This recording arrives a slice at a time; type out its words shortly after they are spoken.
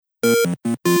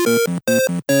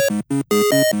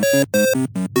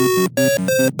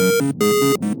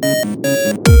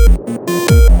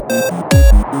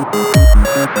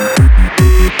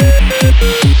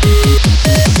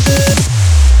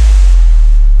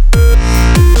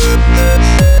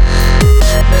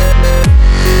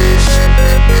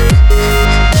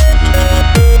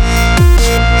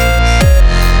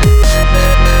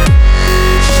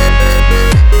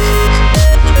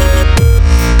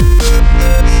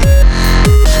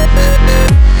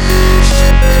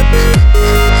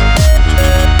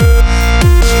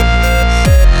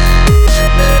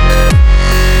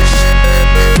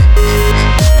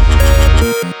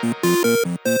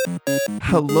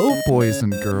Hello, boys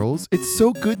and girls. It's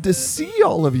so good to see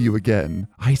all of you again.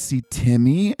 I see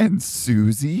Timmy and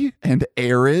Susie and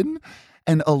Aaron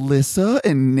and Alyssa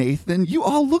and Nathan. You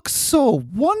all look so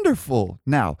wonderful.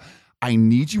 Now, I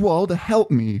need you all to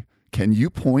help me. Can you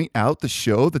point out the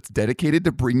show that's dedicated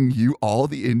to bringing you all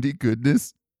the indie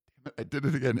goodness? I did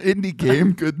it again. Indie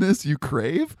game goodness you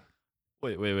crave?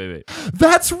 Wait.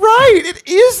 That's right. It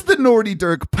is the Nordy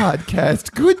Dirk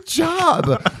podcast. Good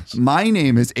job. My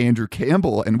name is Andrew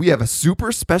Campbell, and we have a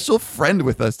super special friend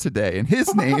with us today, and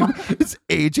his name is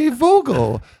AJ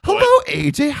Vogel. Hello,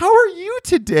 AJ. How are you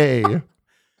today?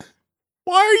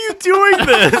 Why are you doing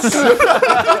this?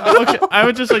 Okay, I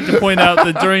would just like to point out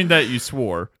that during that you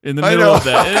swore in the middle of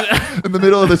that. In the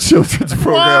middle of the children's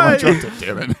program, I Why? dropped it.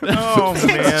 Damn it. Oh,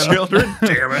 man. Children,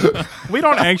 damn it. We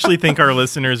don't actually think our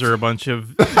listeners are a bunch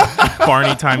of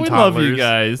Barney time We toddlers. love you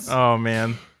guys. Oh,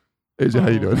 man. AJ, how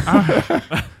you doing?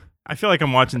 I feel like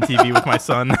I'm watching TV with my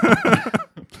son.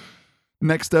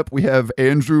 Next up, we have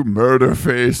Andrew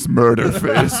Murderface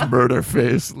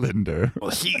Linder.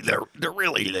 Well, see, they're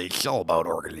really, it's all about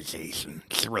organization.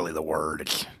 It's really the word.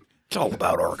 It's all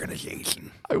about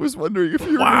organization. I was wondering if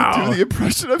you were Wow. going to do the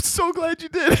impression. I'm so glad you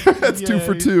did. That's 2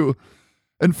 for 2.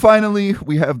 And finally,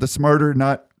 we have the smarter,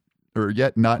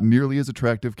 yet not nearly as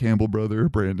attractive Campbell brother,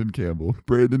 Brandon Campbell.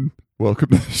 Brandon, welcome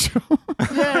to the show.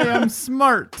 Yay, I'm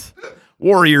smart.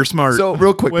 Warrior smart. So,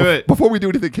 real quick, Wait. before we do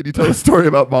anything, can you tell a story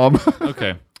about Mom?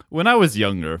 Okay. When I was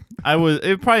younger, it was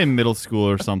probably in middle school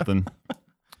or something.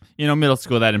 You know, middle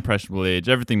school, that impressionable age,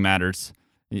 everything matters.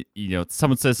 You know,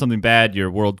 someone says something bad,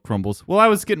 your world crumbles. Well, I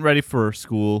was getting ready for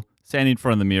school, standing in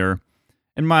front of the mirror,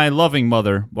 and my loving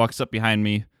mother walks up behind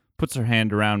me, puts her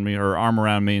hand around me, or her arm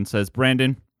around me, and says,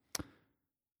 "Brandon,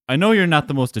 I know you're not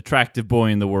the most attractive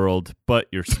boy in the world, but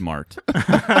you're smart."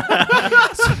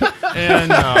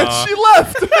 And She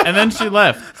left. and then she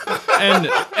left. And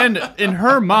in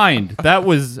her mind, that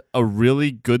was a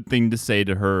really good thing to say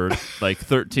to her, like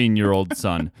 13-year-old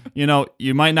son. You know,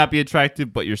 you might not be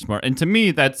attractive, but you're smart. And to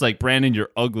me, that's like, Brandon, you're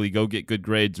ugly. Go get good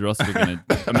grades, or else you're gonna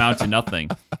amount to nothing.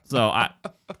 So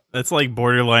That's like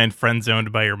borderline friend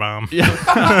zoned by your mom.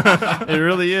 yeah, it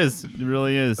really is. It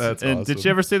really is. That's and awesome. Did she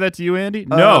ever say that to you, Andy?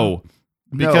 No.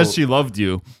 Because no. she loved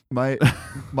you. My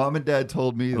mom and dad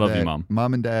told me Love you, that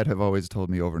Mom. and dad have always told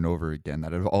me over and over again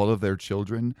that of all of their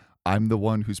children, I'm the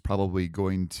one who's probably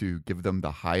going to give them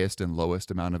the highest and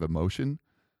lowest amount of emotion.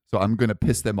 So I'm going to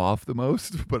piss them off the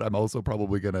most, but I'm also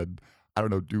probably going to, I don't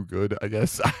know, do good, I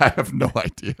guess. I have no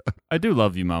idea. I do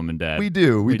love you, Mom and Dad. We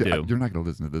do. We do. You're not going to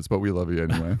listen to this, but we love you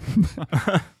anyway.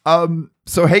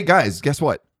 So, hey, guys, guess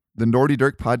what? The Nordy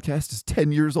Dirk podcast is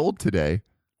 10 years old today.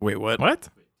 Wait, what? What?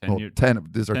 Well, 10.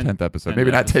 This is our 10th episode. 10 Maybe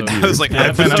not 10 episodes. years. I was like, Yeah,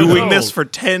 I've been but doing I'm this old. for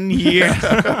 10 years.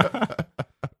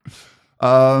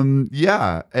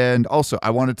 Yeah, and also I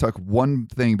want to talk one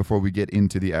thing before we get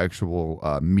into the actual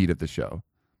meat of the show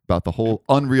about the whole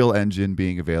Unreal Engine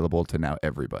being available to now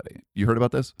everybody. You heard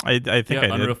about this? I think Yeah, I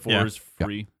did. Unreal 4 Yeah. is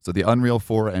free. So the Unreal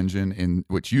 4 engine, in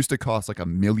which used to cost like $1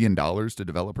 million to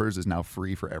developers, is now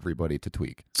free for everybody to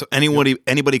tweak. So anybody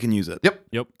can use it.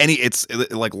 Yep. It's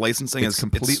like licensing It's is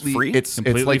completely free. It's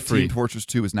Completely like free. Team Fortress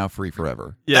 2 is now free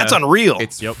forever. Yeah. That's unreal.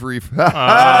 It's Yep. free.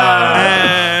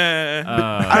 Uh,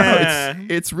 I don't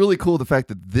know. It's really cool the fact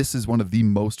that this is one of the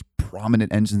most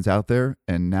prominent engines out there,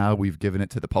 and now we've given it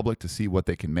to the public to see what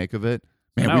they can make of it.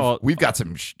 Man, Now we've got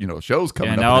some shows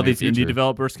coming Yeah, up. now all in the these near indie future.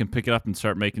 developers can pick it up and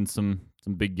start making some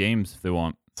big games if they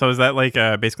want. So is that like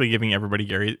basically giving everybody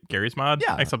Gary's mod?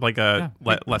 Yeah. Except like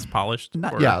less polished?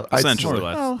 Not, Or- yeah, essentially. More or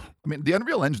less. Well, I mean, the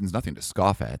Unreal Engine's nothing to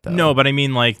scoff at, though. No, but I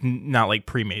mean like not like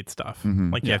pre-made stuff.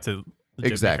 Mhm. Like you have to legit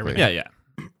make Exactly. everything. Yeah.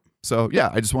 So yeah,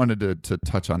 I just wanted to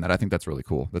touch on that. I think that's really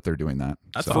cool that they're doing that.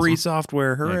 That's So, free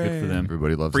software. Yeah, Hooray. good for them.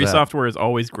 Everybody loves Free that. software is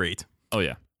always great. Oh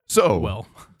yeah. So Well,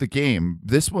 the game.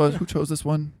 This was who chose this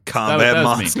one? Combat That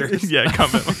was me. monsters. yeah,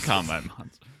 comment. Combat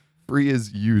monster. Free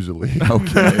is usually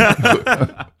okay.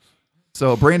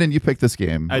 So Brandon, you picked this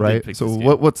game, I did right? pick so this game.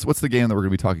 what's the game that we're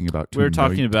going to be talking about? We're tonight?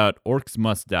 talking about Orcs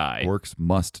Must Die. Orcs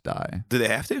Must Die. Do they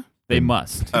have to? They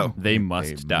must. Oh. They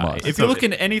must die. must. If you look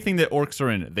into anything that orcs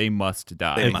are in, they must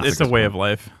die. They must. It's a way of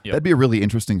life. Yep. That'd be a really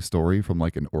interesting story from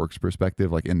like an orcs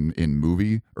perspective, like in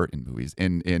movies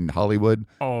in Hollywood,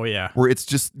 Oh yeah. where it's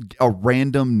just a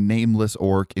random nameless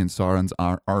orc in Sauron's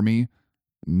army,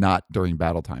 not during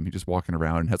battle time. He's just walking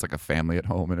around and has like a family at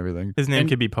home and everything. His name And-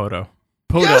 could be Poto.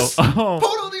 Poto. Yes! Oh.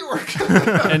 Poto the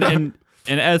orc.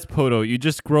 And as Poto, you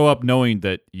just grow up knowing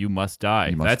that you must die.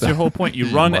 You must That's die. your whole point. You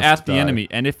You run must at the die. enemy,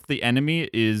 and if the enemy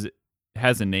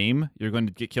has a name, you're going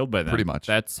to get killed by them. Pretty much.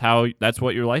 That's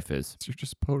what your life is. You're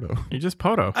just Poto. You're just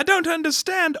Poto. I don't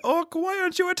understand, Orc. Why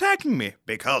aren't you attacking me?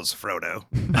 Because, Frodo,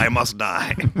 I must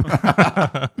die.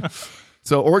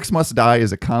 So Orcs Must Die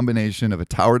is a combination of a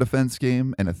tower defense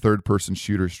game and a third-person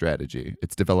shooter strategy.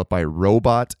 It's developed by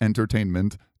Robot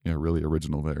Entertainment. Yeah, really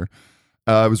original there.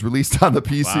 It was released on the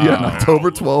PC on Wow.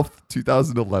 October 12th,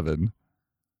 2011.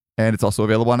 And it's also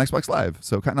available on Xbox Live.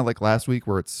 So kind of like last week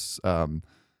where it's...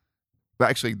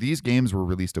 actually, these games were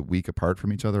released a week apart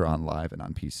from each other on Live and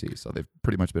on PC. So they've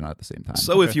pretty much been out at the same time.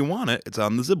 So if you want it, it's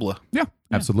on the Zibla. yeah,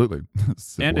 absolutely.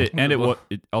 And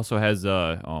it also has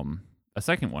a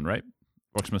second one, right?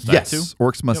 Orcs Must Die Yes, 2?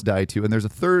 Orcs Must Die 2. And there's a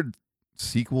third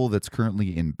sequel that's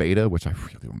currently in beta, which I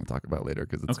really want to talk about later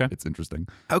because it's interesting.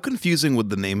 How confusing would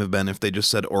the name have been if they just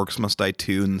said Orcs Must Die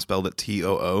 2 and spelled it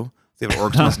T-O-O? They have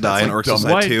Orcs Must Die and Orcs Must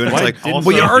Die Why- 2. And why it's like, didn't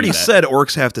well, you they do already that? said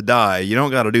Orcs have to die. You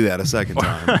don't got to do that a second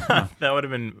time. That would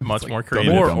have been much more Dumb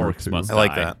creative. More Dumber Orcs too. Must I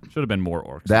like Die. that. Should have been more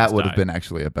Orcs That Must would have Die. been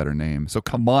actually a better name. So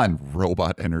come on,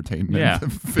 Robot Entertainment. Yeah.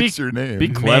 Fix your name. Be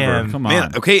clever. Man. Come on.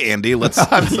 Man, okay, Andy, let's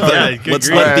Yeah, good let's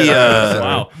grief. let the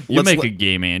Wow. You let's make let- a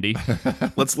game, Andy.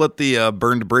 let's let the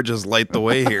burned bridges light the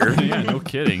way here. Yeah, no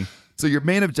kidding. So your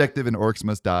main objective in Orcs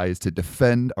Must Die is to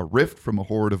defend a rift from a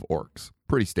horde of orcs.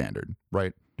 Pretty standard,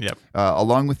 right? Yep.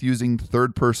 Along with using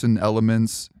third-person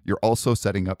elements, you're also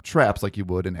setting up traps like you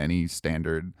would in any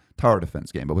standard tower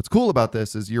defense game. But what's cool about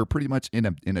this is you're pretty much in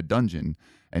a dungeon,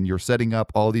 and you're setting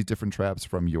up all these different traps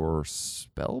from your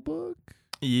spell book.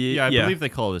 Yeah, I believe they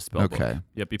call it a spell book. Okay.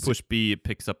 Yep, you push B, it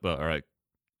picks up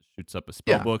shoots up a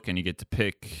spell Yeah. book, and you get to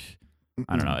pick.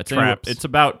 I don't know. It's Traps. It's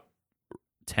about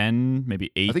 10,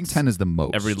 maybe 8. I think 10 is the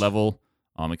most. every level.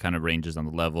 It kind of ranges on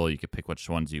the level. You can pick which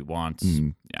ones you want.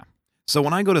 Mm. Yeah. So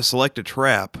when I go to select a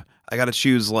trap, I got to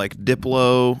choose like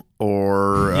Diplo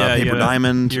or Yeah, you Paper gotta-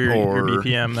 Diamond your or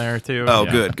BPM there too. Oh,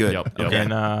 Yeah. good. Yep, yep.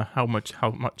 And how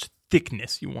much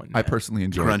thickness you want. in I that. personally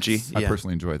enjoy Crunchy, I yeah.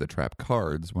 personally enjoy the trap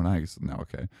cards when I no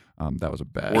okay. That was a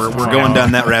bad. We're going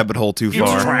down that rabbit hole too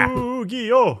far.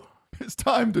 Yu-Gi-Oh! It's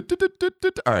time to.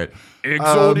 All right.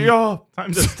 Exodia!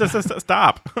 Time to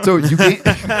stop. So you gain.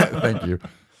 Thank you.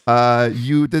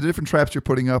 The different traps you're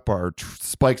putting up are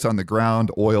spikes on the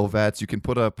ground, oil vats. You can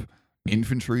put up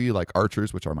infantry like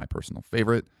archers, which are my personal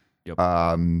favorite. Yep.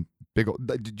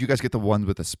 Did you guys get the ones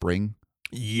with the spring?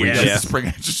 Where you Yeah. guys Yeah. just spring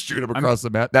and just shoot them across the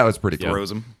map. That was pretty cool.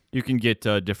 Throws 'em. You can get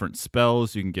different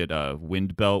spells. You can get a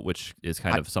wind belt, which is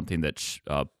kind of something that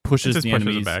pushes just the pushes them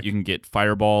enemies. back. You can get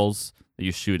fireballs that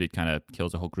you shoot. It kind of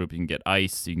kills a whole group. You can get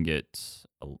ice. You can get,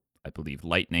 I believe,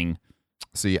 lightning.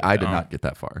 See, I did Oh. not get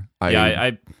that far.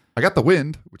 I I got the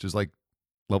wind, which is like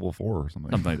level 4 or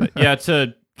something. something like that. Yeah,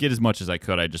 to get as much as I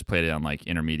could, I just played it on like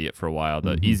intermediate for a while,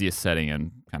 the Mhm. easiest setting,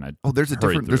 and kind of Oh, there's a hurried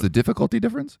different. There's through. a difficulty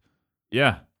difference.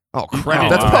 yeah. Oh You- crap! oh,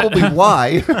 That's wow. probably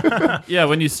why. Yeah,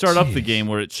 when you start up the Jeez. game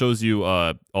where it shows you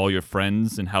all your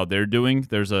friends and how they're doing,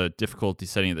 there's a difficulty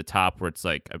setting at the top where it's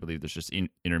like, I believe there's just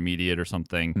intermediate or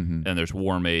something, Mhm. and there's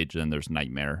War Mage, and there's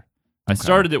Nightmare. I Okay.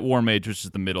 started at War Mage, which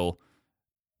is the middle,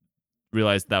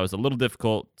 realized that was a little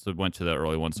difficult, so went to the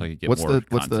early one so I could get What's more the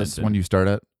content in. one you start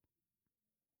at?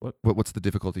 What? What's the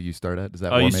difficulty you start at? Is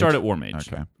that Oh, War you start Mage? at War Mage.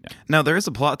 Okay. Yeah. Now there is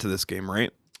a plot to this game,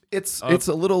 right? It's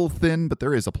a little thin, but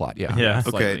there is a plot. Yeah. Yeah.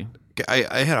 Slightly.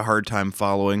 I had a hard time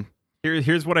following.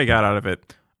 Here's what I got out of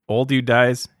it. Old dude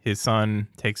dies. His son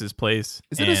takes his place.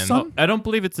 Is it his and- son? I don't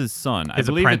believe it's his son. I His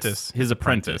believe apprentice. It's his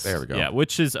apprentice. There we go. Yeah,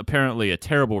 which is apparently a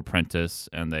terrible apprentice,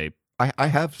 and they I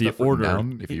have The stuff written order.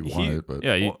 down if you He- want it, but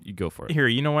yeah, you, Well, you go for it. Here,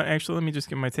 you know what? Actually, let me just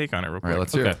give my take on it real all quick. right,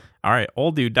 let's hear Okay. it. All right,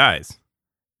 old dude dies.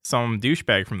 Some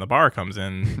douchebag from the bar comes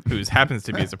in, who happens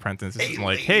to be his apprentice. Is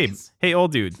like, hey,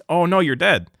 old dude. Oh no, you're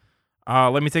dead.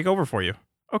 Let me take over for you.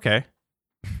 Okay.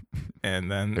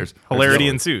 And then There's hilarity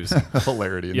yelling. ensues.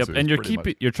 Hilarity Yep, ensues, and you're pretty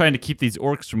much. you're trying to keep these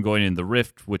orcs from going in the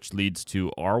rift, which leads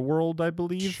to our world, I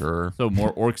believe. Sure. So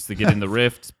more orcs to get in the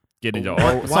rift, get into Why-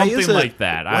 our why is something it- like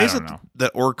that. Why I is don't it know.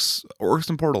 that orcs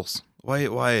and portals? Why?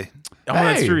 Oh,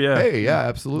 that's true. Yeah. Hey, yeah,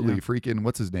 absolutely. Freaking,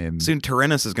 what's his name? Soon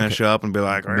Tyrannus is going to show up and be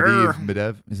like, Medivh.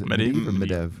 Medivh? Is it Medivh? Medivh or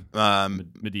Medivh?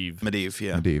 Medivh. Medivh,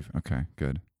 yeah. Medivh. Okay,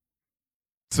 good.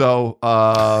 So,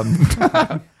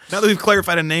 Now that we've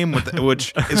clarified a name,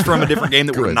 which is from a different game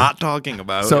that we're Good. not talking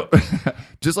about. So,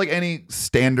 just like any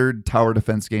standard tower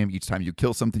defense game, each time you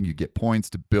kill something, you get points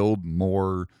to build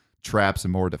more traps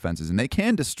and more defenses, and they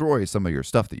can destroy some of your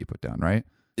stuff that you put down, right?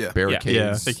 Yeah. Barricades.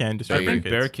 Yeah, they can destroy I think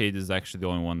barricades. barricade is actually the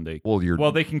only one they.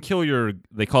 Well, They can kill your.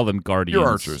 They call them guardians,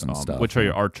 archers and stuff, which are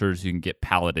your yeah. archers. You can get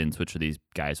paladins, which are these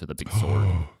guys with a big sword.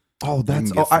 oh, that's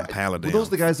You can get some were paladins. those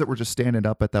the guys that were just standing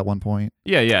up at that one point?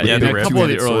 Yeah. Yeah, A they're couple of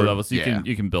the two-handed early sword. levels, you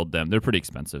Yeah. can build them. They're pretty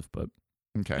expensive, but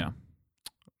Okay. Yeah.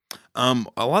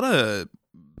 A lot of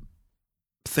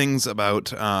things about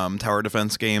tower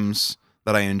defense games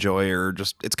that I enjoy are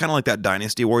just, it's kind of like that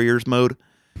Dynasty Warriors mode.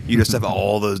 You just have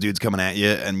all those dudes coming at you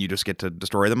and you just get to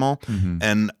destroy them all. Mhm.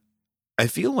 And I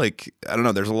feel like, I don't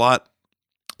know, there's a lot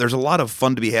of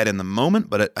fun to be had in the moment,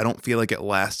 but I don't feel like it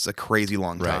lasts a crazy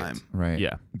long time. Right.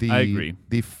 yeah, The, I agree.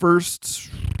 The first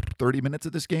 30 minutes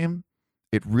of this game,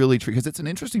 it really, because it's an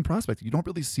interesting prospect. You don't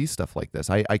really see stuff like this.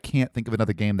 I can't think of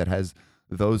another game that has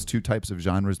those two types of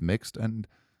genres mixed. And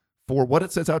for what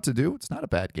it sets out to do, it's not a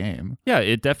bad game. Yeah,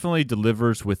 it definitely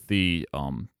delivers with the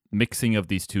mixing of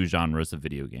these two genres of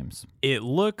video games. It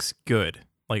looks good.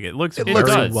 Like it looks It very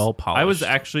does. well polished. I was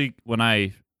actually when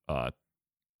I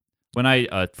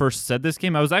first said this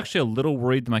game, I was actually a little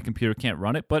worried that my computer can't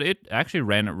run it, but it actually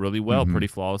ran it really well, Mhm. pretty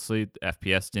flawlessly. The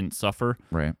FPS didn't suffer,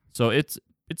 Right. so it's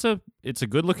a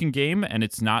good looking game, and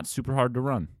it's not super hard to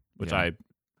run, which Yeah. I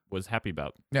was happy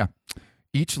about.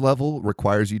 Each level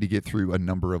requires you to get through a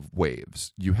number of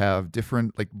waves. You have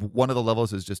different, like one of the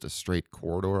levels is just a straight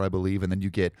corridor, I believe, and then you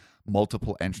get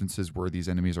multiple entrances where these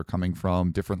enemies are coming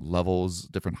from, different levels,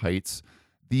 different heights.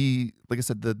 Like I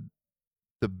said, the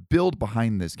build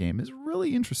behind this game is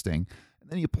really interesting. And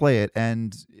then you play it,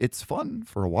 and it's fun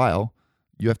for a while.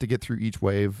 You have to get through each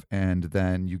wave, and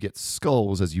then you get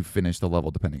skulls as you finish the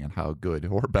level, depending on how good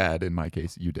or bad, in my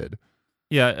case, you did.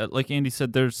 Yeah, like Andy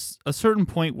said, there's a certain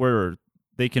point where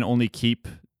they can only keep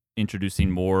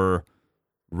introducing more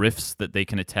rifts that they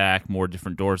can attack, more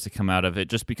different doors that come out of it.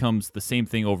 Just becomes the same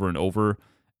thing over and over.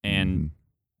 And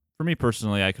for me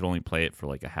personally, I could only play it for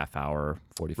like a half hour,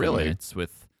 45 Really? minutes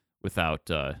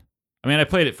without. I mean, I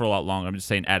played it for a lot longer. I'm just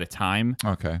saying, at a time,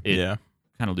 Okay. it yeah.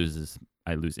 kind of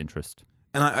I lose interest.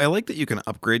 And I like that you can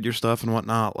upgrade your stuff and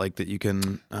whatnot. Like that you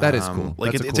can. That is cool.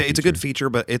 Like That's a it's cool it's a good feature. feature,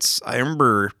 but I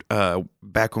remember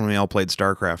back when we all played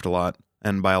StarCraft a lot,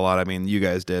 and by a lot I mean you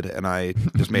guys did, and I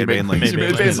just made made- Baneling. made You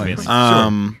made Baneling.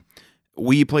 Baneling.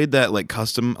 We played that like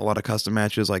a lot of custom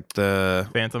matches, like the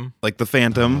Phantom.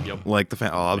 Phantom, Yep. like the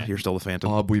Oh, you're still the Phantom,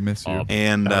 Bob, we miss you. Bob.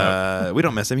 and we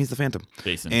don't miss him. He's the Phantom.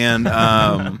 Jason.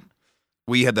 And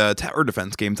we had the tower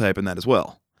defense game type in that as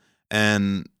well.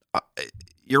 And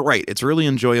you're right, it's really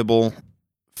enjoyable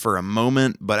for a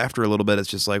moment, but after a little bit, it's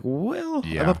just like, well,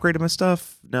 Yeah. I've upgraded my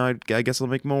stuff. Now I guess I'll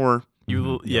make more.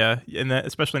 You yeah, and that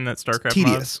especially in that StarCraft mod,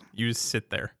 Tedious. you just sit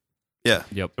there Yeah.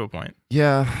 Yep. to a point.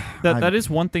 Yeah. That is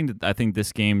one thing that I think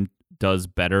this game does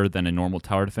better than a normal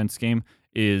tower defense game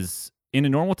is in a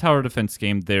normal tower defense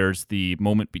game, there's the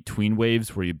moment between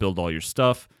waves where you build all your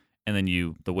stuff and then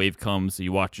the wave comes,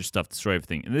 you watch your stuff destroy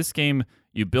everything. In this game,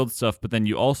 you build stuff, but then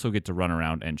you also get to run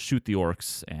around and shoot the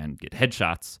orcs and get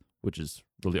headshots, which is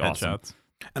really awesome. Headshots.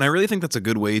 And I really think that's a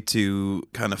good way to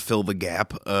kind of fill the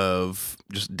gap of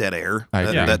just dead air I that,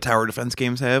 agree. that tower defense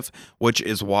games have, which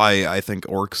is why I think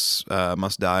Orcs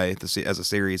Must Die as a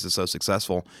series is so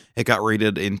successful. It got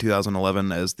rated in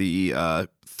 2011 as the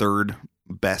third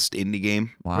best indie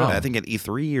game. Wow. I think at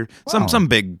E3 or Wow. some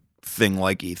big thing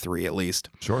like E3 at least.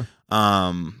 Sure.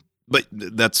 But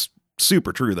that's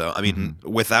super true though. I mean,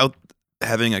 without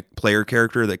having a player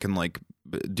character that can like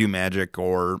do magic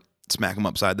or smack them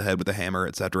upside the head with a hammer,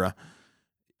 etc.,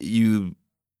 you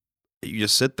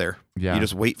just sit there. Yeah. You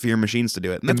just wait for your machines to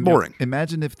do it, and that's Im- boring.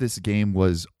 Imagine if this game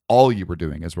was all you were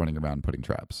doing is running around putting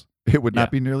traps. It would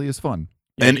not be nearly as fun.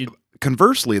 Yeah, And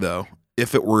conversely, though,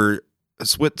 if it were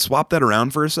swap that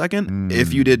around for a second,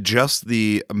 if you did just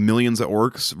the millions of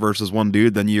orcs versus one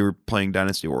dude, then you're playing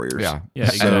Dynasty Warriors. Yeah,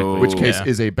 So- exactly. Which case Yeah.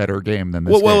 is a better game than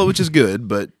this well, game. which is good,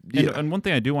 but And, yeah. and one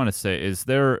thing I do want to say is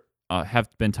there have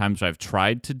been times where I've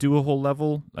tried to do a whole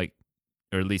level, like,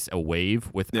 or at least a wave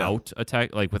without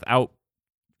attack, like without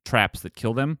traps that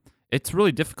kill them. It's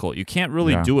really difficult. You can't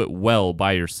really Yeah. do it well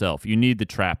by yourself. You need the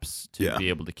traps to Yeah. be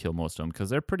able to kill most of them because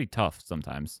they're pretty tough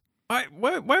sometimes.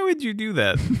 Why would you do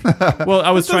that? Well,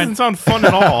 I was This doesn't trying. sound fun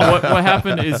at all. What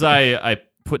happened is I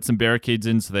put some barricades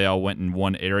in, so they all went in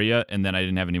one area, and then I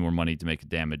didn't have any more money to make a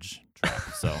damage trap.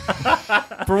 So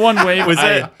for one wave, Was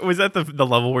that the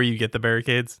level where you get the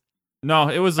barricades? No,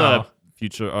 it was Oh.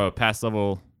 a past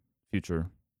level,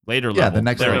 later Yeah, level. the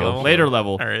next There we go. level. Later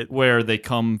level, All right. where they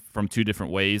come from two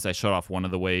different ways. I shut off one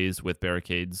of the ways with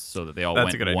barricades so that they all That's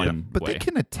went a good idea. one But way. they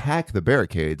can attack the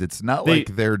barricades. It's not They-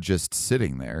 like they're just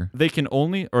sitting there. They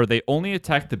only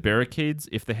attack the barricades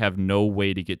if they have no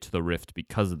way to get to the rift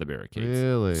because of the barricades.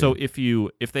 Really? So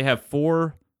if they have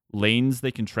 4 lanes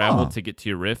they can travel Huh. to get to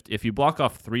your rift, if you block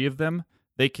off 3 of them,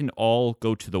 they can all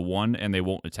go to the one and they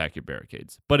won't attack your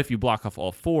barricades. But if you block off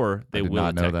all 4, they did will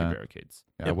not know attack your that. barricades.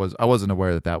 Yeah, I wasn't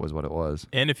aware that was what it was.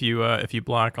 And if you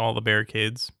block all the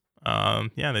barricades,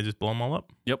 they just blow them all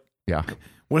up. Yep. Yeah.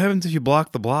 What happens if you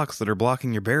block the blocks that are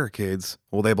blocking your barricades?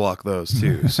 Well, they block those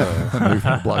too. So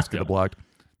The blocks get blocked.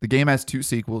 The game has 2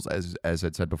 sequels, as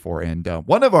I'd said before, and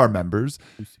one of our members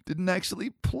didn't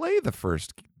actually play their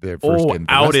first game. The rest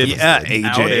outed. of us yeah,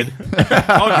 did. AJ.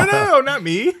 Oh no, not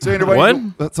me. So,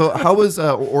 Andrew, so how was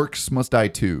Orcs Must Die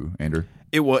 2, Andrew?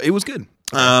 It was good.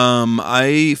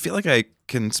 I feel like I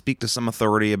can speak to some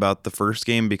authority about the first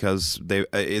game because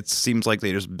it seems like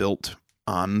they just built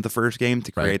on the first game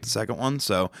to create Right. the second one.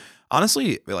 So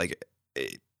honestly, like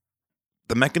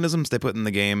the mechanisms they put in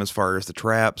the game, as far as the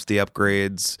traps, the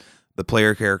upgrades, the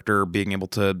player character being able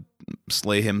to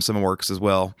slay him some orcs as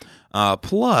well.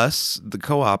 Plus the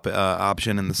co-op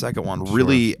option in the second one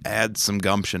really adds some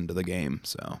gumption to the game.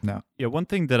 So Yeah, one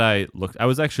thing that I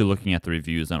was actually looking at the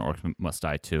reviews on Orcs Must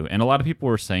Die 2, and a lot of people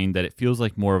were saying that it feels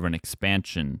like more of an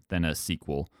expansion than a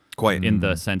sequel, quite in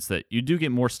the sense that you do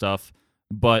get more stuff,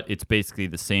 but it's basically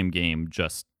the same game,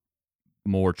 just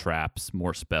more traps,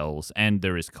 more spells, and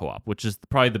there is co-op, which is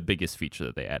probably the biggest feature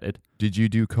that they added. Did you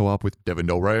do co-op with Devin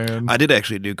Doran? I did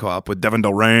actually do co-op with Devin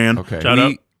Doran. Okay. Shout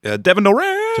out. Devin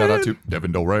Doran. Shout out to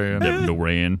Devin Doran. Devin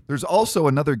Doran. There's also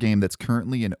another game that's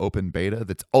currently in open beta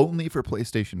that's only for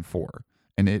PlayStation 4,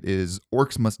 and it is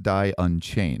Orcs Must Die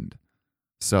Unchained.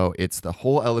 So it's the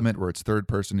whole element where it's third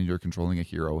person and you're controlling a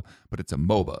hero, but it's a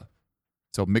MOBA.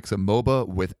 So mix a MOBA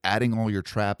with adding all your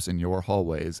traps in your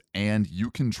hallways and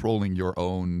you controlling your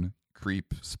own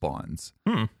creep spawns.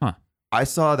 Huh. I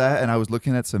saw that and I was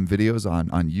looking at some videos on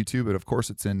YouTube, and of course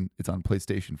it's on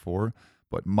PlayStation 4.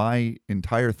 But my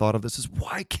entire thought of this is,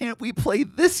 why can't we play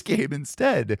this game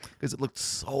instead? Because it looked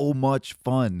so much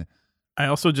fun. I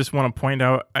also just want to point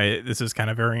out, this is kind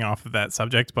of veering off of that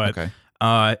subject, but Okay.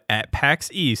 at PAX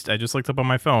East, I just looked up on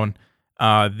my phone.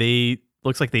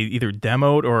 Looks like they either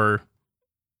demoed or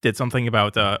did something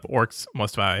about Orcs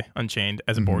Must Die Unchained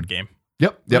as a board game.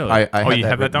 Yep. Really? I had You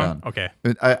have that written down? Okay.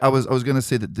 And I was gonna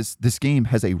say that this game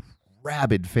has a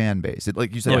rabid fan base. It,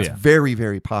 like you said, Oh, it's yeah. very,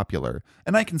 very popular,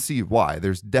 and I can see why.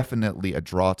 There's definitely a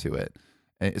draw to it.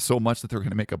 So much that they're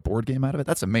gonna make a board game out of it.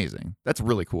 That's amazing. That's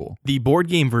really cool. The board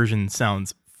game version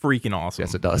sounds freaking awesome.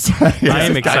 Yes, it does. I am Yes, it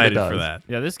kinda excited does. for that.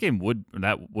 Yeah, this game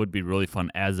would be really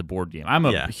fun as a board game. I'm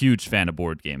a Yeah. huge fan of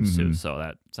board games too, so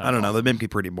that sounds I don't know. awesome. They made me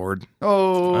pretty bored.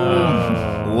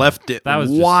 Oh, Left it That was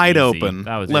just wide easy. open.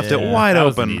 That was Left yeah, it wide that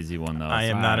was open. an easy one though. I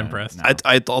am so not impressed. no.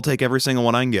 I'll take every single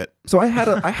one I can get. so I had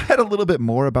a little bit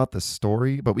more about the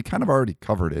story, but we kind of already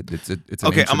covered it. It's an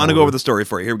Okay, I'm gonna go over the story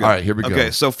for you. Here we go. All right, here we go. Okay,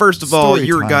 so first of all, Story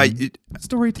you're a guy. time.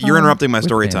 Story time. You're interrupting my with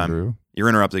story time. Andrew. You're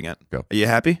interrupting it. Go. Are you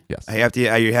happy? Yes.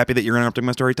 Are you happy that you're interrupting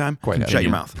my story time? Quite happy. Shut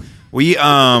your mouth. We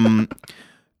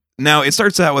Now it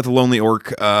starts out with a lonely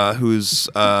orc whose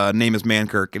name is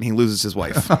Mankirk, and he loses his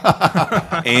wife,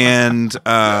 and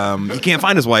he can't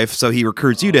find his wife, so he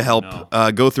recruits you to help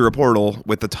go through a portal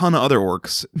with a ton of other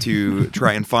orcs to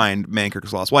try and find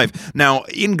Mankirk's lost wife. Now,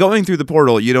 in going through the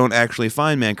portal, you don't actually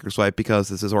find Mankirk's wife because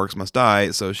this is Orcs Must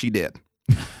Die, so she did.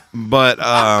 But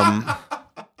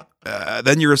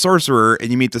then you're a sorcerer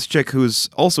and you meet this chick who's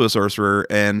also a sorcerer,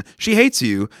 and she hates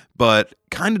you but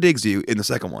kind of digs you in the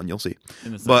second one. You'll see.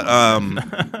 But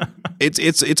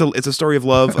it's a story of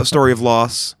love, a story of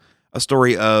loss, a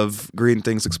story of green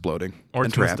things exploding and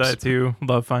Orcs Must traps. Die 2,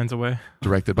 Love Finds a Way.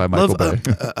 Directed by Michael Bay.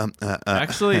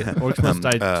 Actually, Orcs Must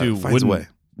Die 2 finds a way.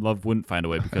 wouldn't find a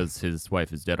way because his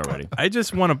wife is dead already. I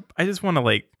just want to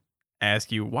like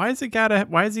ask you, why has he gotta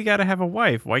have a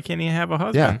wife? Why can't he have a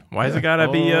husband? Yeah. Why has it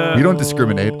gotta be We don't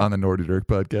discriminate on the Nordy Dirk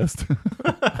podcast.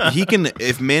 He can.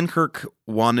 If Mankirk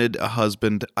wanted a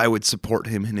husband, I would support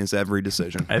him in his every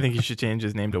decision. I think he should change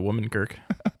his name to Womankirk.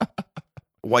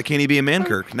 Why can't he be a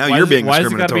Mankirk? Now Why you're is it- being why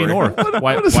has it got to be discriminatory. an orc?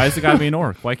 Why has it got to be an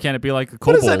orc? Why can't it be like a What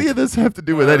kobold? does any of this have to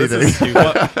do with This is anything?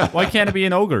 stupid. Why can't it be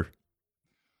an ogre?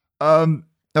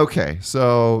 Okay,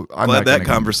 so I'm Glad not that gonna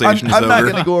conversation is I'm not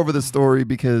over. going to go over the story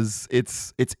because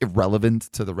it's irrelevant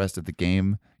to the rest of the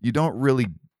game. You don't really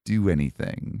do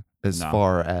anything as No.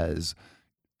 far as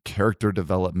character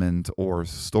development or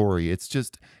story. It's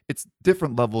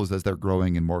different levels as they're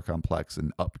growing and more complex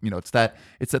and up. It's that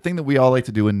thing that we all like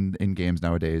to do in games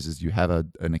nowadays is you have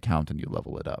an account and you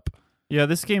level it up. Yeah,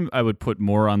 this game I would put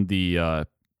more on the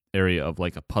area of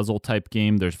like a puzzle type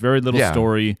game. There's very little Yeah.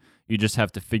 story. You just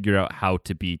have to figure out how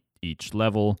to beat each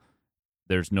level.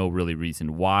 There's no really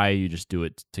reason why. You just do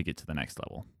it to get to the next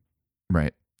level.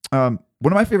 Right. One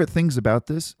of my favorite things about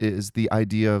this is the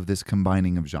idea of this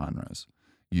combining of genres.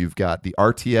 You've got the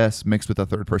RTS mixed with a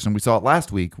third person. We saw it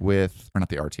last week with, or not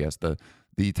the RTS,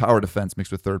 the tower defense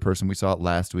mixed with third person. We saw it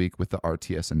last week with the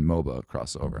RTS and MOBA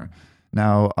crossover.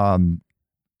 Now,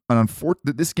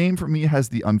 this game for me has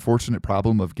the unfortunate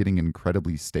problem of getting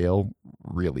incredibly stale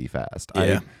really fast.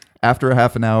 Yeah. After a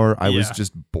half an hour, I was Yeah.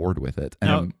 just bored with it.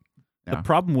 Now, And The Yeah.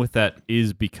 problem with that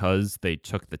is because they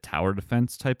took the tower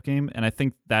defense type game, and I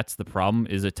think that's the problem.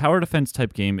 Is a tower defense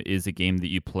type game is a game that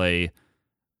you play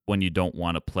when you don't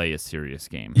want to play a serious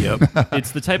game. Yep.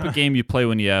 It's the type of game you play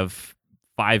when you have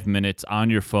 5 minutes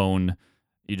on your phone.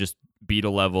 You just beat a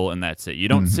level and that's it. You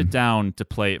don't sit down to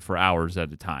play it for hours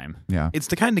at a time. yeah. It's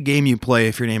the kind of game you play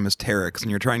if your name is Terex and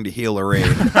you're trying to heal a raid,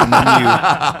 and then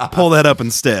you pull that up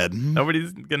instead.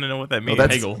 Nobody's gonna know what that Oh,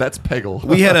 means. that's Peggle.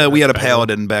 We had a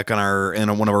paladin back in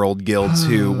one of our old guilds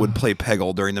who would play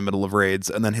Peggle during the middle of raids,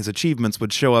 and then his achievements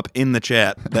would show up in the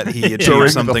chat that he achieved During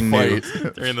something the new.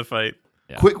 fight. During the fight.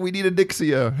 Yeah. Quick, we need a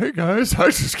Dixia. Hey guys, I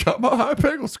just got my high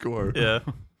Peggle score. Yeah.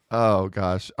 Oh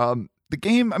gosh. The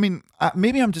game. I mean,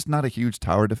 maybe I'm just not a huge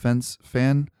tower defense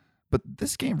fan, but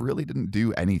this game really didn't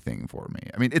do anything for me.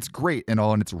 I mean, it's great and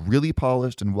all, and it's really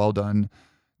polished and well done.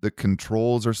 The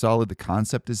controls are solid. The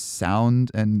concept is sound,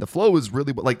 and the flow is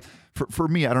really like for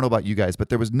me. I don't know about you guys, but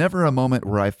there was never a moment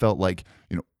where I felt like,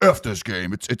 F this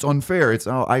game. It's unfair.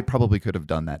 I probably could have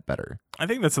done that better. I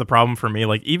think that's the problem for me.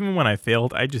 Like, even when I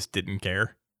failed, I just didn't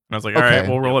care. And I was like, all Okay. right,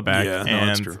 we'll roll it back. Yeah, no, and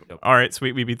that's true. all right,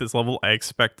 sweet, we beat this level. I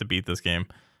expect to beat this game.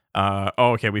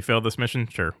 Okay, we failed this mission.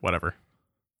 Sure, whatever.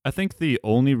 I think the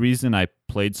only reason I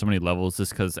played so many levels is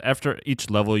because after each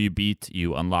level you beat,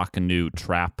 you unlock a new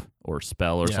trap or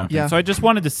spell or Yeah. something. Yeah. So I just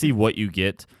wanted to see what you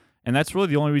get, and that's really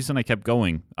the only reason I kept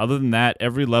going. Other than that,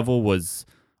 every level was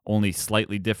only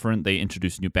slightly different. They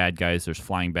introduced new bad guys. There's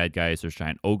flying bad guys. There's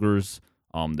giant ogres.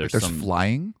 There's There's some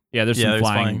flying. there's Yeah, some there's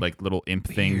flying flying. like little imp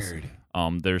things.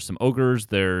 There's some ogres.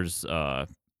 There's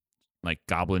like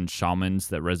goblin shamans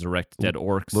that resurrect dead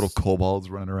orcs. Little kobolds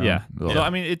running around. Yeah. Ugh. So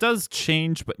I mean, it does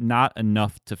change, but not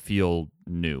enough to feel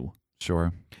new.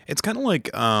 Sure. It's kind of like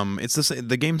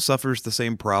the game suffers the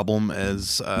same problem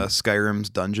as Skyrim's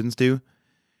dungeons do.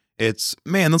 It's,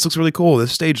 man, this looks really cool.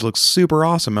 This stage looks super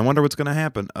awesome. I wonder what's going to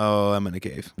happen. Oh, I'm in a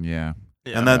cave. Yeah.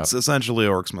 Yeah. And that's essentially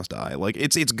Orcs Must Die. Like,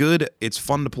 it's good. It's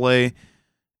fun to play.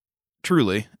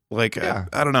 Truly. Like, Yeah.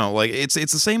 I don't know. Like, it's the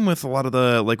same with a lot of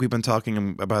the, like we've been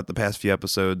talking about the past few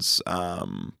episodes,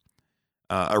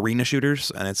 arena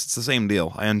shooters, and it's the same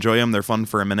deal. I enjoy them. They're fun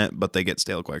for a minute, but they get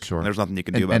stale quick. Sure. There's nothing you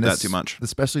can do about that too much.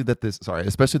 Especially that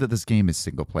this game is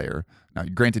single player. Now,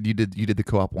 granted, you did the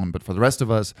co-op one, but for the rest of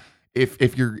us,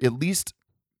 if you're at least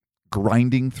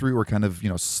grinding through or kind of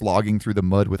slogging through the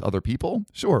mud with other people,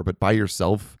 sure, but by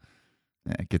yourself,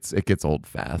 it gets old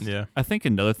fast. Yeah. I think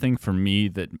another thing for me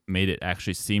that made it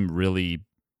actually seem really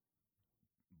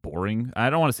boring. I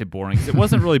don't want to say boring 'cause it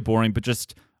wasn't really boring, but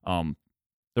just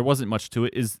there wasn't much to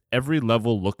it. Is every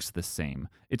level looks the same.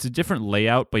 It's a different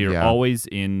layout, but you're Yeah. always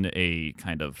in a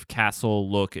kind of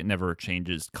castle look. It never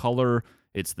changes color.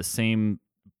 It's the same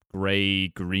gray,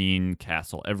 green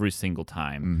castle every single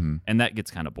time. Mm-hmm. And that gets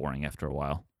kind of boring after a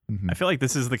while. Mm-hmm. I feel like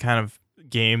this is the kind of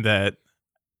game that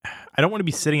I don't want to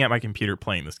be sitting at my computer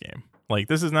playing this game. Like,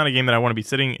 this is not a game that I want to be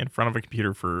sitting in front of a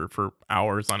computer for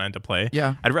hours on end to play.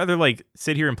 Yeah, I'd rather like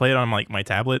sit here and play it on like my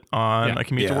tablet on Yeah. a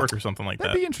commute to Yeah. work or something like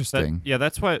that'd that. be interesting.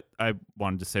 That's what I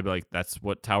wanted to say. But like, that's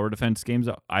what tower defense games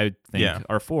I think Yeah.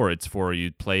 are for. It's for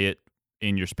you play it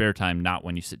in your spare time, not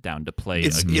when you sit down to play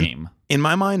It's a game. In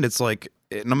my mind, it's like,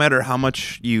 no matter how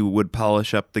much you would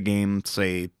polish up the game,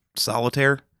 say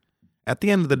Solitaire, at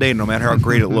the end of the day, no matter how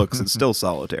great it looks, it's still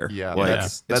Solitaire. Yeah, Like,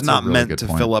 that's it's a not really meant good to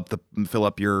point. fill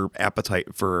up your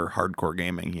appetite for hardcore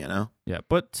gaming. Yeah,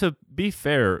 but to be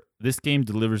fair, this game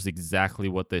delivers exactly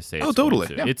what they say. Oh, it's going totally.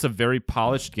 to. Yeah. It's a very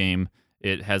polished game.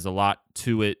 It has a lot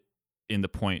to it in the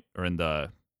point or in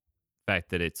the fact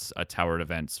that it's a tower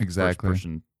defense Exactly.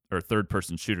 first-person or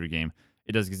third-person shooter game.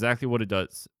 It does exactly what it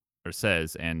does or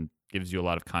says, and gives you a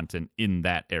lot of content in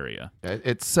that area.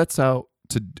 It sets out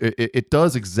to. It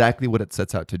does exactly what it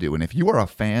sets out to do. And if you are a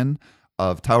fan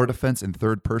of tower defense in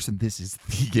third person, this is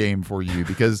the game for you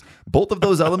because both of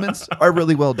those elements are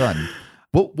really well done.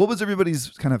 What was everybody's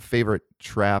kind of favorite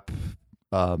trap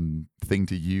thing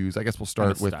to use? I guess we'll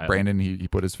start with style. Brandon. He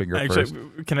put his finger first.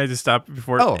 Actually, can I just stop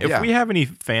before? Oh, if yeah. we have any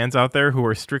fans out there who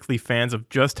are strictly fans of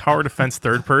just tower defense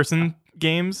third person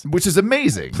games, Which is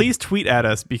amazing. please tweet at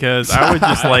us because I would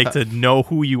just like to know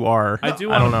who you are. I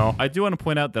don't know. I do want to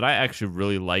point out that I actually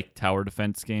really like tower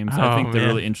defense games. I Oh, think they're man.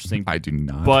 really interesting. I do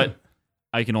not. But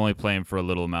I can only play them for a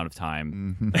little amount of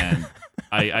time, Mhm. and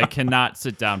I cannot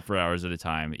sit down for hours at a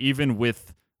time, even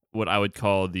with what I would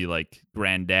call the like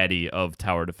granddaddy of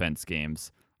tower defense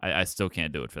games. I still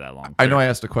can't do it for that long. I know I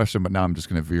asked a question, but now I'm just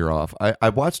going to veer off. I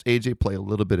watched AJ play a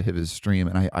little bit of his stream,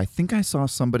 and I think I saw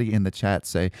somebody in the chat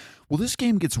say, well, this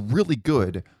game gets really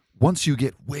good once you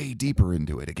get way deeper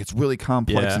into it. It gets really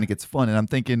complex Yeah. and it gets fun. And I'm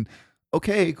thinking,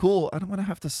 okay, cool. I don't want to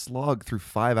have to slog through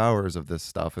 5 hours of this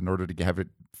stuff in order to have it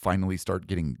finally start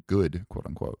getting good, quote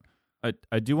unquote.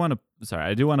 I do want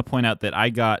to point out that I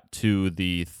got to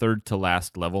the third to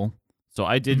last level, so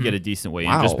I did get a decent way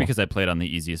in just Wow. because I played on the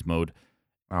easiest mode.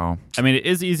 Oh, I mean, it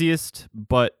is easiest,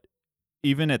 but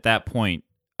even at that point,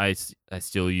 I was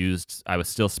still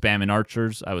spamming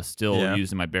archers. I was still Yeah.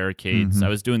 using my barricades. Mhm. I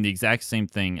was doing the exact same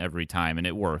thing every time, and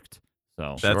it worked.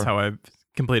 So That's how I've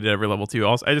completed every level too.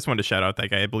 Also, I just wanted to shout out that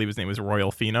guy. I believe his name was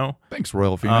Royal Fino. thanks,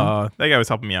 Royal Fino. That guy was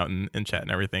helping me out in chat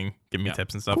and everything, giving me Yeah.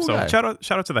 tips and stuff. Cool So guy. shout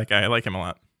out to that guy. I like him a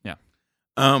lot.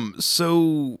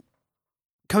 So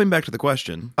coming back to the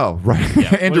question, Oh, right.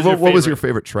 Yeah. Andrew, what was your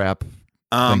favorite trap?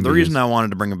 Thing the to reason use. I wanted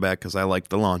to bring it back because I liked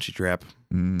the launchy trap.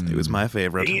 It was my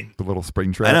favorite. The little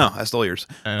spring trap. I know, I stole yours.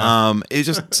 It's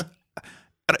just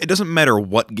it doesn't matter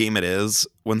what game it is.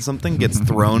 When something gets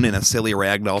thrown in a silly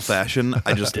ragdoll fashion,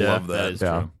 I just Yeah, love that that. is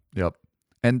Yeah. true. Yep.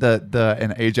 And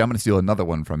and AJ, I'm going to steal another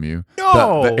one from you.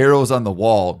 No! The arrows on the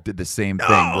wall did the same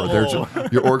thing. Where they're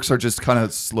your orcs are just kind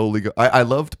of slowly I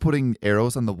loved putting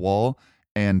arrows on the wall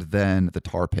and then the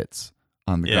tar pits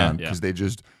on the Yeah. ground Yeah. because they're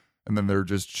just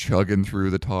chugging through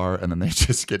the tar and then they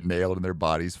just get nailed and their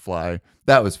bodies fly.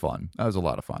 That was fun. That was a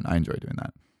lot of fun. I enjoyed doing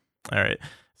that. All right.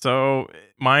 So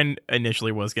mine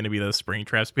initially was going to be those spring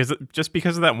traps because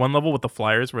of that one level with the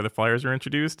flyers where the flyers are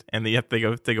introduced and they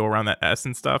go around that S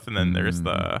and stuff, and then there's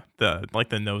the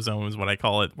no zone is what I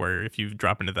call it, where if you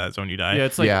drop into that zone you die. Yeah,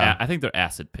 it's like Yeah. I think they're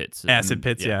acid pits. Acid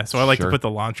pits, yeah. So I like Sure. to put the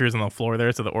launchers on the floor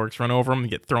there so the orcs run over them and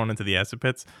get thrown into the acid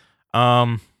pits.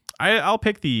 I'll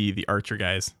pick the archer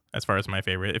guys as far as my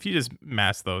favorite. If you just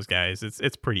mass those guys,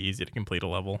 it's pretty easy to complete a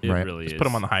level. It Right. really Just is. put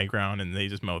them on the high ground and they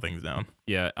just mow things down.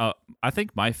 Yeah, I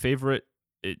think my favorite,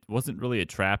 it wasn't really a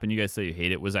trap, and you guys say you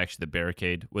hate it, was actually the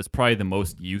barricade. Was probably the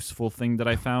most useful thing that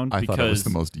I found. I because thought it was the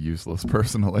most useless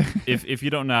personally. if you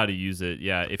don't know how to use it,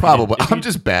 yeah. If Probably. You, I'm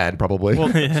just bad, probably.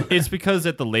 Well, it's because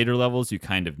at the later levels you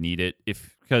kind of need it.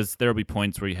 Because there'll be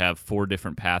points where you have 4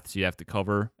 different paths you have to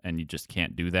cover, and you just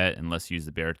can't do that unless you use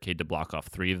the barricade to block off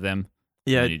 3 of them.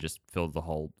 Yeah, And you just fill the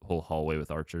whole hallway with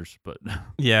archers. But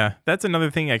yeah. That's another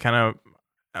thing I kind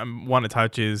of want to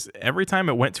touch is every time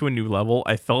it went to a new level,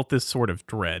 I felt this sort of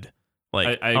dread.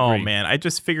 Like, I oh agree. man, I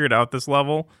just figured out this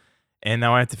level, and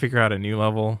now I have to figure out a new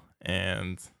level,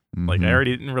 and like I Mhm.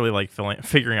 already didn't really like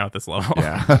figuring out this level.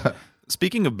 Yeah.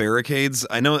 Speaking of barricades,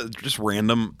 I know it's just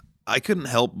random. I couldn't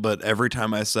help but every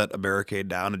time I set a barricade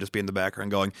down, and just be in the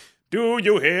background going, "Do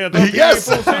you hear the Yes!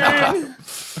 people sing?"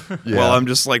 Yeah. Well, I'm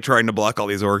just like trying to block all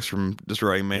these orcs from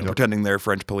destroying me, pretending they're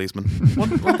French policemen.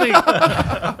 one thing,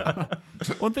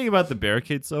 one thing about the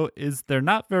barricades though is they're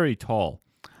not very tall.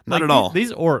 Not Like, at all.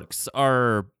 These orcs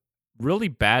are really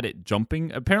bad at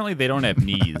jumping. Apparently, they don't have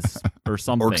knees or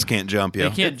something. Orcs can't jump, yeah.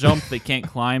 They can't jump. They can't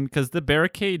climb because the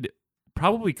barricade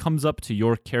probably comes up to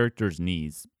your character's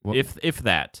knees, Well- if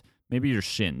that, maybe your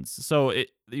shins. So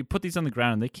you put these on the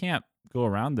ground and they can't go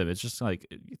around them. It's just like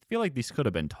you feel like these could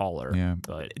have been taller. Yeah.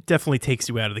 But It definitely takes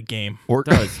you out of the game. Orc-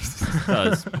 it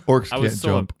does. Orcs I can't was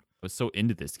jump. so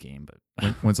into this game, but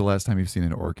When's the last time you've seen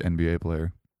an orc NBA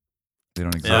player? They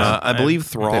don't exist. I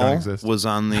believe They don't Thrall exist. was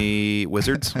on the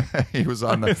Wizards. he was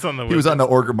on the It's on the he was on the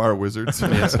Orgrimmar Wizards.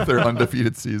 Their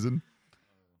undefeated season.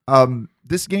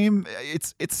 This game,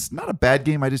 it's not a bad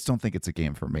game. I just don't think it's a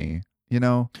game for me. You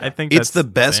know, I think It's that's the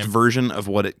best same. version of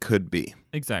what it could be.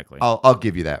 exactly. I'll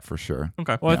give you that for sure.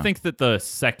 Okay. Well, Yeah. I think that the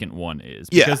second one is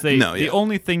Yeah, because no, the yeah.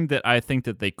 only thing that I think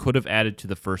that they could have added to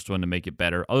the first one to make it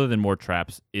better, other than more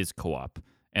traps, is co-op,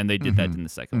 and they did that in the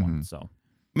 2nd one. So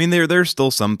I mean, there's still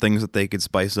some things that they could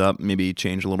spice up, maybe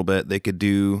change a little bit. They could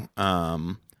do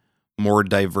more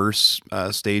diverse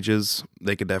stages.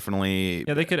 They could definitely,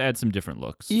 yeah, they could add some different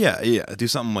looks. yeah, do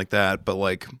something like that. But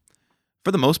like,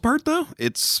 for the most part, though,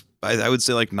 it's I would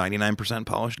say like 99%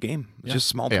 polished game. It's Yeah. just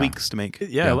small Yeah. tweaks to make.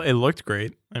 Yeah, it looked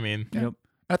great. I mean, Yep.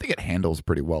 I think it handles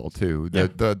pretty well too.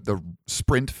 The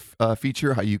sprint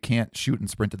feature, how you can't shoot and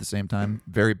sprint at the same time,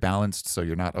 very balanced, so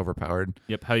you're not overpowered.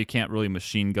 Yep, how you can't really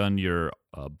machine gun your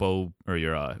bow or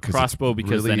your 'Cause crossbow it's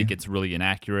because then really- it gets really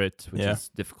inaccurate, which Yeah. is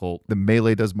difficult. The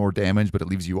melee does more damage, but it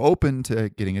leaves you open to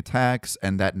getting attacks.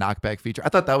 And that knockback feature, I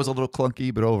thought that was a little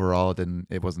clunky, but overall,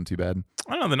 it wasn't too bad.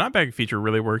 I don't know. The knockback feature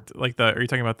really worked. Like are you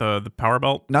talking about the power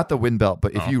belt? Not the wind belt,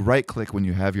 but if Oh. you right click when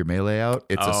you have your melee out,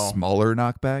 it's a Oh. smaller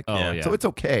knockback. Oh, Yeah. yeah. So it's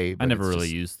okay. I but never it's really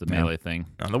just- used the yeah. melee thing.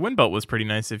 The wind belt was pretty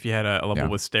nice if you had a level Yeah.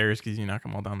 with stairs because you knock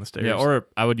them all down the stairs. Yeah, or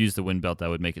I would use the wind belt. I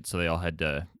would make it so they all had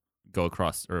to go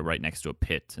across or right next to a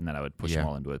pit, and then I would push them Yeah.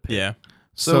 all into a pit. yeah.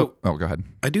 So oh, go ahead.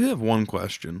 I do have one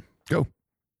question. Go.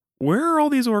 Where are all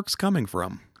these orcs coming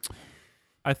from?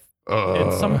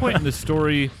 At some point in the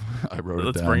story, I wrote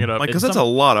Let's it down. bring it up. Like, At because that's a some-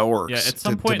 lot of orcs. yeah, at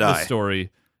some to point in the die.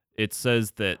 story, it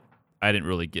says that I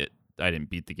didn't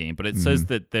beat the game, but it says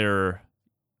that there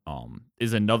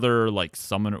is another like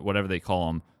summoner, whatever they call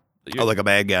them. Oh, like a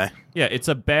bad guy. Yeah, it's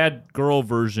a bad girl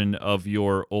version of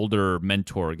your older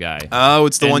mentor guy. Oh,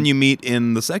 it's the And- one you meet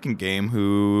in the second game.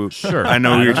 Who Sure. I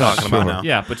know who you're talking about Sure. now.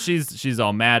 Yeah, but she's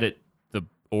all mad at the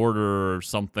order or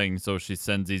something, so she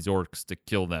sends these orcs to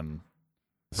kill them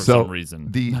for So, some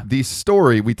reason. The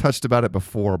story, we touched about it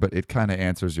before, but it kind of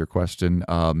answers your question.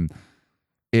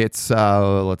 It's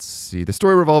let's see. The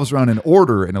story revolves around an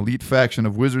order, an elite faction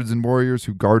of wizards and warriors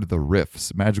who guard the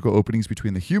rifts, magical openings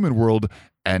between the human world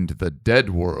and the dead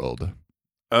world.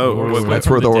 Oh, Orcs wait, come That's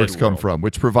from where the dead orcs come world. from,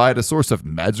 which provide a source of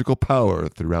magical power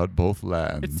throughout both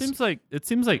lands. It seems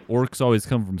like orcs always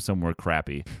come from somewhere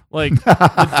crappy. Like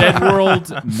the dead world,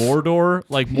 Mordor.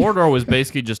 Like Mordor was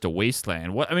basically just a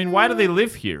wasteland. What I mean, why do they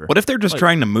live here? What if they're just Like-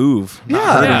 trying to move? Not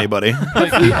Yeah. hurt Yeah. anybody.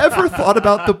 Have we ever thought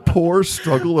about the poor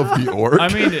struggle of the orc? I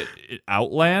mean,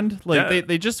 Outland. Like Yeah.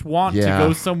 they just want Yeah. to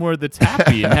go somewhere that's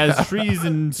happy and has trees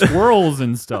and squirrels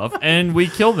and stuff, and we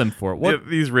kill them for it. What? Yeah,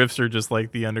 these riffs are just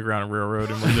like the Underground Railroad,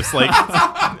 and we're just like,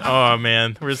 oh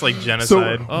man, we're just like so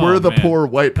genocide. Oh, we're the man. poor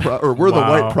white, we're the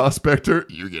Wow. white prospector.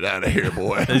 You get out of here,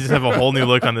 boy. They just have a whole new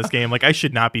look on this game. Like I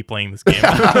should not be playing this game.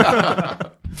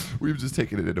 We've just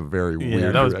taken it in a very Yeah,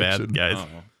 weird that was direction. bad, guys.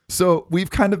 Oh. So we've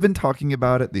kind of been talking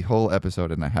about it the whole episode,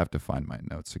 and I have to find my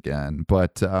notes again.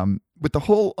 But with the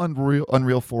whole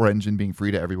Unreal 4 engine being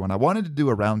free to everyone, I wanted to do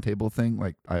a roundtable thing,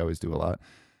 like I always do a lot.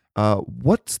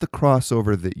 What's the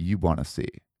crossover that you want to see?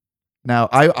 Now,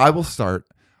 I will start.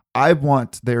 I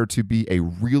want there to be a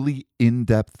really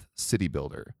in-depth city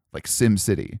builder, like Sim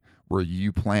City, where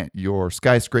you plant your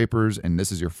skyscrapers, and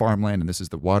this is your farmland, and this is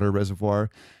the water reservoir.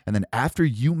 And then after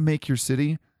you make your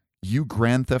city, you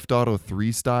Grand Theft Auto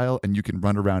 3 style, and you can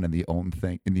run around in the own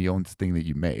thing that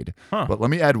you made. Huh. But let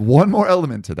me add one more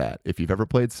element to that. If you've ever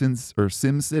played Sim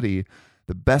City,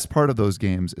 the best part of those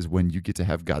games is when you get to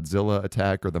have Godzilla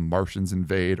attack, or the Martians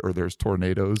invade, or there's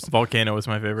tornadoes. Volcano was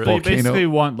my favorite. So you Volcano. basically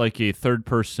want like a third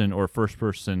person or first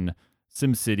person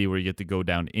Sim City where you get to go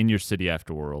down in your city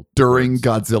afterworld During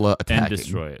Godzilla attacking. and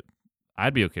destroy it.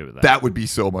 I'd be okay with that. That would be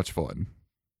so much fun.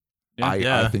 Yeah. I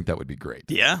Yeah. think that would be great.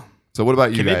 Yeah. So what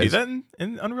about you Can guys? they do that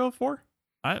in Unreal 4?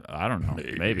 I don't know.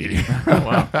 Maybe.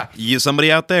 Wow. You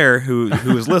somebody out there who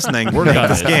is listening, Work make on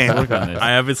this this. game. Work on this.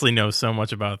 I obviously know so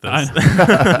much about this.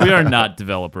 We are not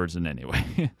developers in any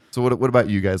way. So what about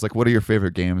you guys? Like, what are your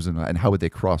favorite games, and how would they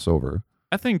cross over?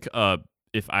 I think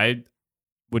if I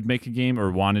would make a game or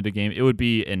wanted a game, it would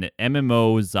be an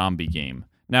MMO zombie game.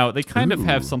 Now they kind of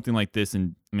have Ooh. something like this,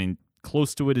 and I mean,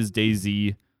 close to it is DayZ.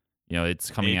 You know, it's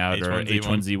coming out or H1Z1.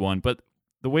 H1Z1. But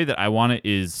the way that I want it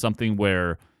is something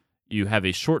where you have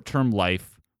a short-term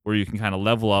life where you can kind of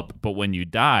level up, but when you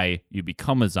die, you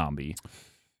become a zombie,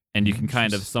 and you can kind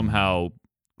of Interesting. somehow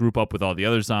group up with all the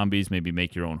other zombies, maybe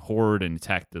make your own horde and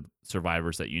attack the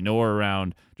survivors that you know are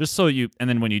around, just so you, and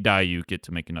then when you die, you get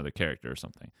to make another character or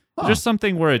something. Huh. Just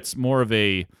something where it's more of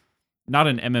a, not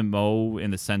an MMO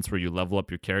in the sense where you level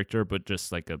up your character, but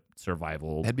just like a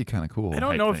survival. That'd be kind of cool. I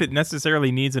don't type know if thing. it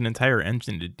necessarily needs an entire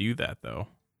engine to do that, though.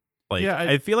 Like, Yeah,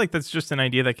 I feel like that's just an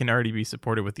idea that can already be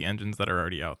supported with the engines that are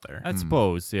already out there. I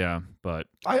suppose, yeah, but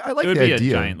I like it would the be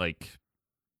idea. a giant,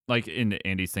 like in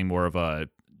Andy's thing, more of a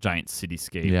giant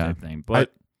cityscape Yeah. type thing.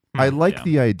 But I like yeah.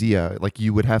 the idea. Like,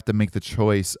 you would have to make the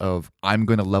choice of, I'm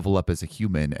going to level up as a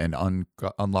human and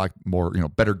unlock more,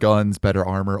 better guns, better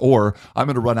armor, or I'm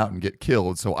going to run out and get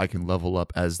killed so I can level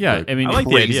up as Yeah, the I mean, I like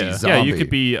the crazy idea. zombie. yeah, you could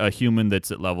be a human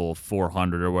that's at level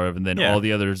 400 or whatever, and then Yeah. all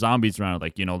the other zombies around are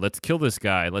like, let's kill this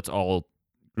guy. Let's all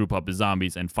group up as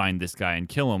zombies and find this guy and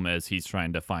kill him as he's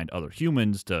trying to find other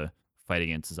humans to fight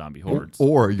against the zombie hordes.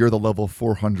 Or you're the level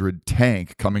 400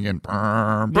 tank coming in,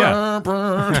 Yeah.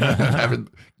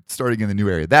 starting in the new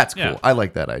area. That's cool. Yeah. I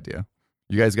like that idea.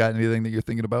 You guys got anything that you're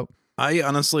thinking about? I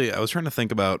was trying to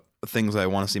think about things I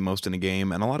want to see most in a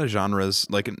game, and a lot of genres,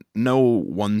 like no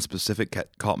one specific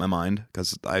caught my mind,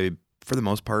 because for the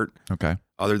most part, Okay.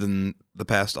 other than the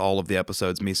past all of the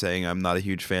episodes, me saying I'm not a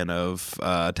huge fan of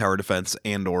tower defense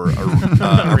and or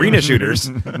arena shooters.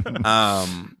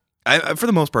 I for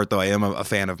the most part, though, I am a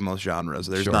fan of most genres.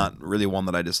 There's Sure. not really one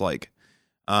that I dislike.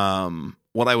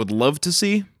 What I would love to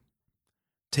see,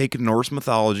 take Norse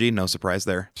mythology, no surprise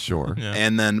there, Sure. Yeah.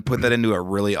 and then put that into a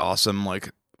really awesome,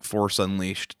 like, Force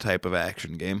Unleashed type of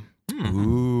action game.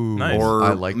 Ooh. Nice. Or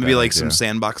I like maybe that like idea. some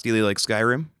sandbox dealy like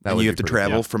Skyrim. That and would you be have to pretty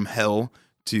travel cool. from hell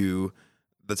to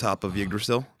the top of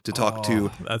Yggdrasil to talk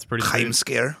to That's pretty sweet.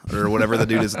 Heimskar or whatever the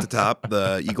dude is at the top,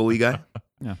 the eagle-y guy.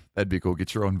 That'd be cool.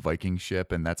 Get your own Viking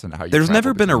ship, and that's how you. There's travel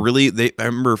never been a between- really. I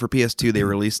remember for PS2 they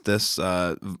released this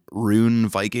Rune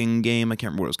Viking game. I can't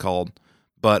remember what it was called,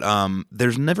 but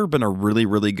there's never been a really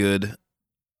really good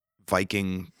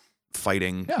Viking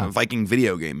fighting Viking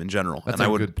video game in general. That's and I a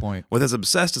would, good point. with as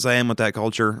obsessed as I am with that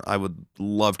culture, I would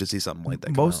love to see something like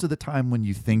that. Most of the time, when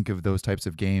you think of those types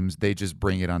of games, they just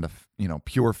bring it onto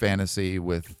pure fantasy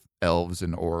with elves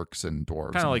and orcs and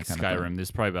dwarves. Kind of and like that kind of thing. Skyrim.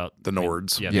 There's probably about The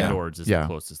Nords. Yeah, Yeah. the Nords is Yeah. the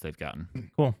closest they've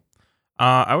gotten. Cool.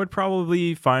 I would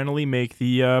probably finally make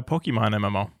the Pokemon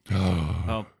MMO.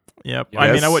 Oh, Yep. Yes.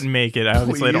 I mean, I wouldn't make it.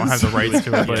 Obviously, I don't have the Please. rights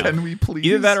to it. But Can we please?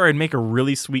 either that, or I'd make a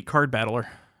really sweet card battler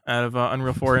out of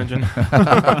Unreal 4 engine.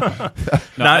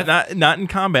 not in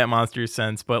combat monsters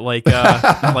sense, but like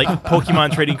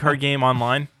Pokemon trading card game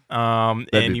online. And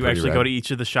be you pretty actually go rad. to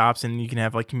each of the shops, and you can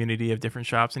have like community of different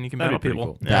shops, and you can That'd battle be pretty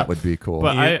people. cool. Yeah. That would be cool.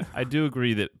 but Yeah. I do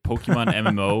agree that Pokemon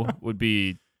MMO would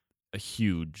be a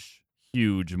huge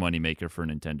moneymaker for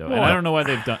Nintendo. And Well, I don't know why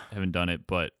they haven't done it,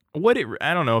 but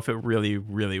I don't know if it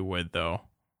really would though.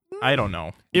 I don't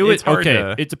know. it would. It's hard Okay,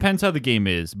 to- it depends how the game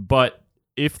is, but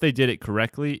if they did it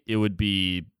correctly, it would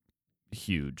be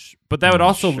huge. But that would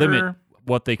also limit Sure.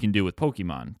 what they can do with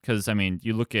Pokemon. Because I mean,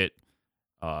 you look at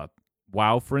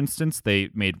WoW, for instance. They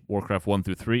made Warcraft 1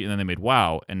 through 3, and then they made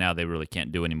WoW, and now they really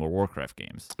can't do any more Warcraft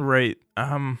games. Right.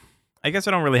 I guess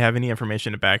I don't really have any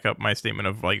information to back up my statement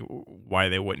of like why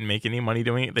they wouldn't make any money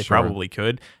doing it. They Sure. probably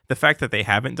could. The fact that they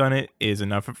haven't done it is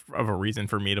enough of a reason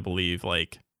for me to believe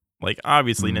like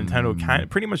obviously Nintendo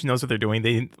pretty much knows what they're doing.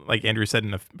 They, like Andrew said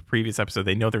in a previous episode,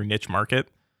 they know their niche market.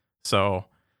 So,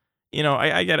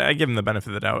 I give them the benefit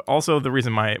of the doubt. Also, the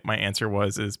reason my answer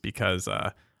is because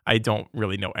I don't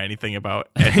really know anything about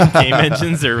game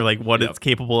engines or like what it's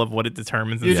capable of, what it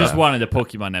determines. And You just stuff. wanted a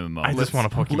Pokemon MMO. I just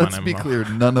want a Pokemon Let's MMO. be clear.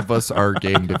 None of us are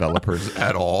game developers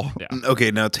at all. Yeah. Okay,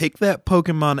 now take that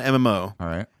Pokemon MMO All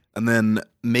right. and then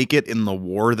make it in the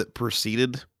war that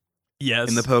preceded. Yes.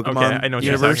 In the Pokemon okay, I know what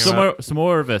universe. you're talking about. Some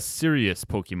more of a serious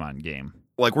Pokemon game.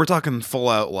 Like, we're talking full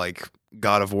out, like,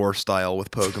 God of War style with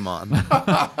Pokemon.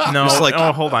 No, Just like-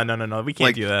 hold on, no, we can't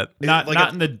like- do that. Not like not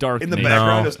a- in the dark. in the nature.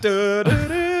 background, No.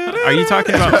 just Are you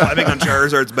talking about? climbing on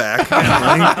Charizard's back?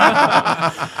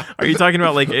 Are you talking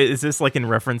about like? Is this like in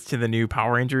reference to the new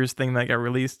Power Rangers thing that got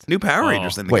released? New Power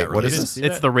Rangers thing. that Wait, got what is released. this?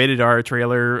 It's the rated R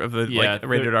trailer of the Yeah, like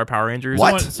rated R Power Rangers.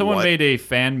 What? Someone What? made a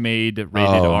fan-made rated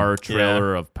Oh. R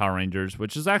trailer of Power Rangers,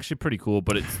 which is actually pretty cool.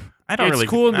 But it's I don't it's really.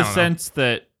 cool in I the don't know. sense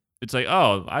that it's like,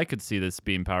 oh, I could see this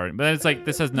being Power Rangers, but then it's like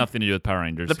this has nothing to do with Power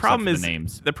Rangers. The except problem for is the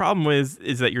names. the problem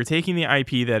is that you're taking the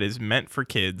IP that is meant for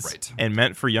kids Right. and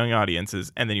meant for young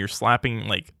audiences, and then you're slapping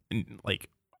like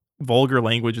vulgar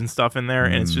language and stuff in there,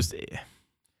 and it's just.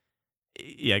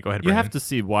 Yeah, go ahead. You have to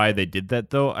see why they did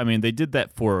that, though. I mean, they did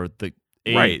that for the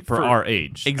age, Right, for for- our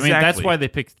age. I mean, that's Exactly. why they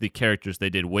picked the characters they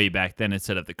did way back then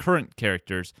instead of the current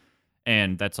characters,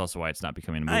 and that's also why it's not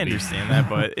becoming a movie. I understand that,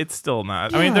 but it's still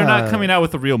not. I mean, they're not Yeah. coming out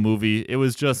with a real movie. It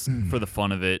was just for the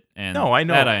fun of it, and No, I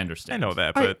know that I understand. I know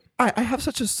that, I, but I have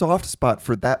such a soft spot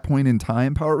for that point in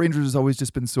time. Power Rangers has always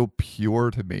just been so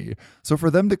pure to me. So for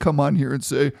them to come on here and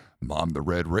say, "Mom, the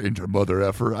Red Ranger, mother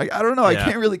effer," I don't know. Yeah. I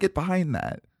can't really get behind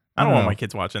that. I don't want know. my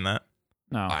kids watching that.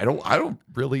 No, I don't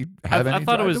really have any I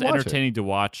thought it drive was to watch entertaining to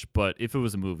watch, but if it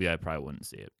was a movie, I probably wouldn't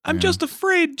see it. I'm Yeah. just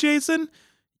afraid, Jason.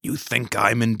 You think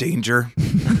I'm in danger?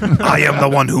 I am the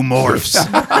one who morphs.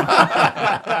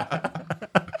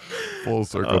 Full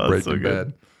circle Oh, that's Breaking so good.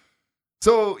 Bad.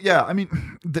 So yeah, I mean,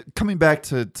 coming back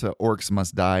to Orcs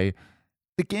Must Die,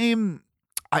 the game,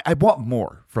 I want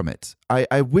more from it.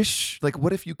 I wish, like,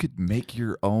 what if you could make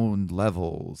your own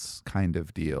levels, kind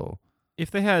of deal. If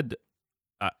they had,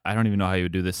 I don't even know how you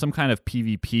would do this, some kind of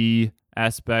PvP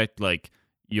aspect, like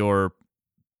you're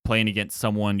playing against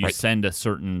someone, you Right. send a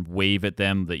certain wave at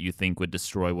them that you think would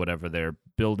destroy whatever they're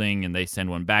building, and they send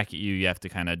one back at you. You have to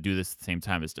kind of do this at the same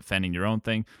time as defending your own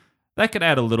thing. That could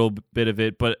add a little bit of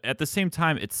it, but at the same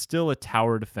time, it's still a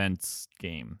tower defense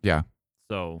game. Yeah.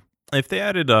 So If they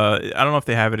added, I don't know if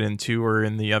they have it in 2 or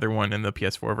in the other one in the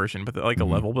PS4 version, but like a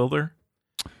level builder.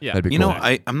 yeah, That'd be You cool.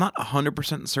 know, I'm not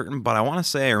 100% certain, but I want to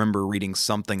say I remember reading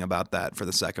something about that for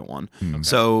the second one. Hmm.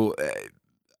 So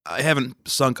I haven't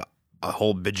sunk a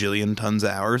whole bajillion tons of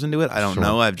hours into it. I don't Sure.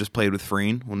 know. I've just played with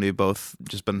Freen when we've both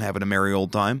just been having a merry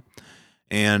old time.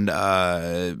 And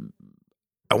I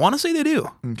want to say they do.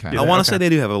 Okay. I want to Okay. say they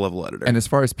do have a level editor. And as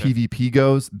far as PvP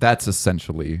goes, that's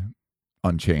essentially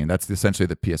Unchained. That's essentially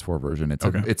the PS4 version. It's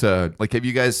Okay. it's a like. Have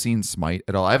you guys seen Smite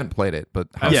at all? I haven't played it, but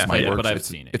how Yeah, Smite yeah, works, but I've it's,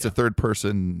 seen it, It's yeah. a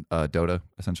third-person Dota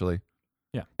essentially.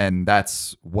 Yeah. And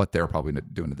that's what they're probably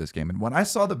doing to this game. And when I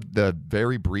saw the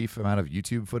very brief amount of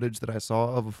YouTube footage that I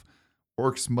saw of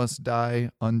Orcs Must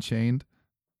Die Unchained,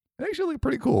 it actually looked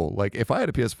pretty cool. Like if I had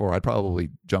a PS4, I'd probably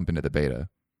jump into the beta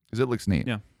because it looks neat.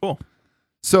 Yeah. Cool.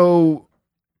 So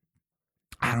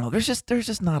I don't know. There's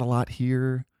just not a lot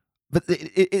here. But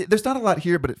there's not a lot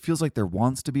here, but it feels like there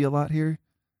wants to be a lot here.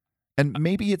 And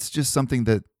maybe it's just something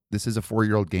that this is a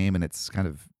 4-year-old game and it's kind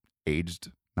of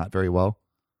aged not very well.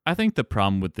 I think the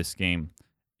problem with this game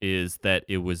is that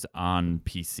it was on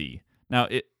PC. Now,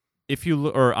 if you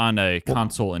or on a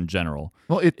console in general.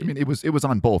 Well, it was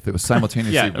on both. It was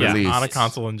simultaneously Yeah, released. On a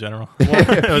console in general.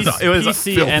 It was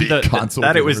PC PC and the console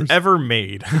that it was gamers. ever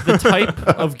made. the type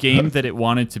of game that it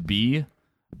wanted to be.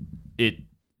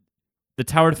 The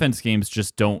tower defense games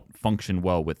just don't function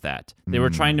well with that. They were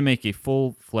trying to make a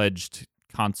full-fledged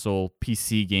console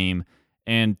PC game,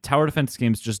 and tower defense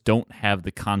games just don't have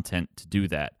the content to do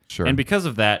that. Sure. And because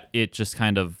of that, it just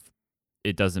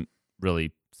it doesn't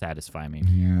really satisfy me.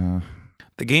 Yeah.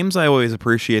 The games I always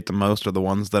appreciate the most are the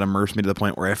ones that immerse me to the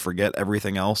point where I forget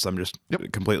everything else. I'm just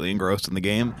completely engrossed in the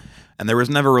game. And there was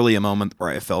never really a moment where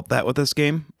I felt that with this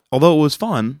game. Although it was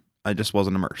fun, I just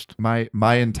wasn't immersed. My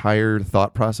entire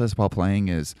thought process while playing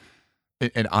is,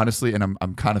 and honestly, and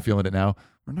I'm kind of feeling it now,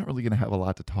 we're not really going to have a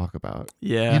lot to talk about.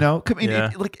 Yeah. You know, I mean,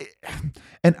 Yeah.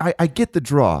 and I get the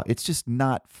draw. It's just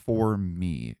not for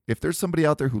me. If there's somebody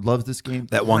out there who loves this game,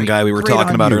 That one great, guy we were great talking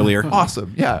on about you. earlier.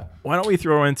 Awesome. Yeah. Why don't we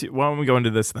go into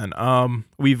this then?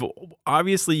 We've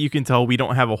obviously, you can tell we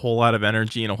don't have a whole lot of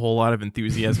energy and a whole lot of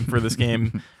enthusiasm for this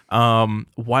game.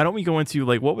 Why don't we go into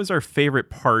like what was our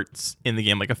favorite parts in the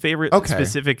game? Like a favorite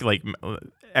specific like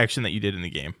action that you did in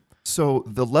the game. So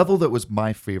the level that was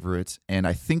my favorite, and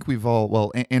I think we've all,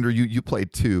 well, Andrew, you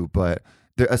played too, but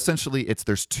essentially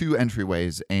there's 2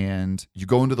 entryways, and you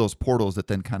go into those portals that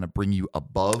then kind of bring you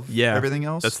above everything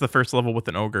else. That's the first level with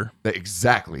an ogre.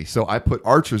 Exactly. So I put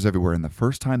archers everywhere, and the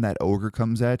first time that ogre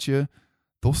comes at you,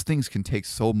 those things can take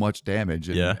so much damage,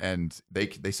 and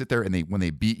they sit there, and when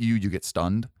they beat you, you get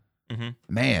stunned. Mm-hmm.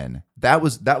 Man, that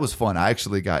was fun. I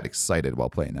actually got excited while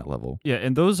playing that level. Yeah,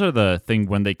 and those are the thing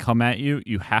when they come at you,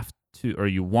 you have to or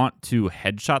you want to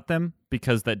headshot them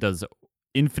because that does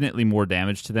infinitely more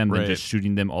damage to them than Right. just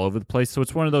shooting them all over the place. So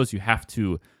it's one of those you have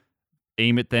to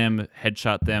aim at them,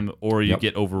 headshot them, or you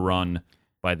get overrun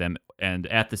by them, and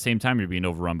at the same time you're being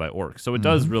overrun by orcs. So it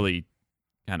does really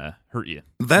kind of hurt you.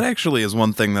 That actually is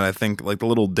one thing that I think, like the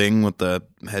little ding with the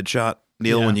headshot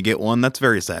deal Yeah. when you get one, that's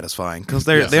very satisfying because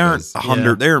Yes, they it aren't is.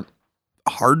 100. They're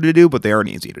hard to do, but they aren't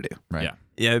easy to do. Right. Yeah.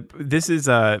 Yeah, this is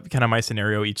kind of my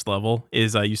scenario. Each level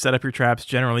is you set up your traps.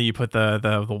 Generally, you put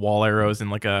the wall arrows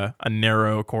in like a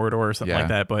narrow corridor or something like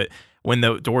that. But when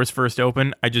the doors first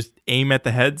open, I just aim at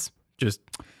the heads.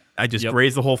 I just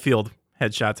graze the whole field.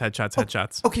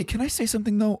 Headshots. Okay, can I say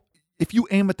something though? If you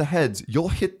aim at the heads, you'll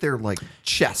hit their like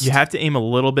chest. You have to aim a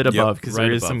little bit above because right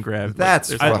there is above. some gravity. That's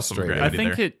There's also some frustrating. I gravity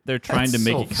think there. they're trying That's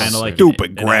to make so it kind of like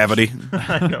Stupid an gravity.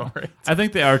 I know, right? I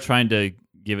think they are trying to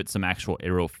give it some actual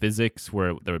arrow physics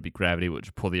where there would be gravity which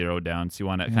would pull the arrow down. So you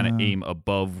want to kind of aim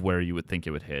above where you would think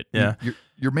it would hit. Yeah.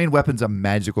 Your main weapon's a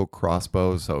magical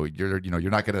crossbow, so you're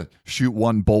not gonna shoot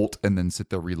one bolt and then sit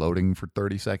there reloading for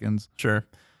 30 seconds. Sure.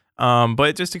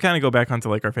 But just to kind of go back onto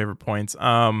like our favorite points,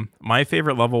 my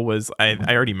favorite level was I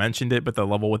already mentioned it, but the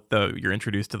level with you're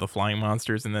introduced to the flying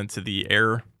monsters and then to the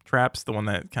air traps, the one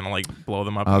that kind of like blow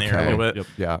them up in the air a little bit,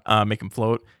 Yep. Yeah. make them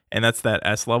float, and that's that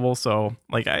S level. So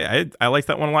like I like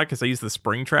that one a lot because I use the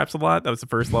spring traps a lot. That was the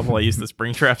first level I used the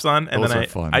spring traps on, and Those then are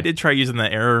fun. I did try using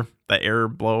the air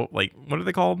blow, like what are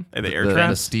they called? The air The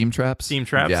traps. steam traps. Steam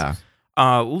traps. Yeah.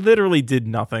 Literally did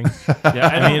nothing. Yeah,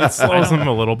 I mean, it slows them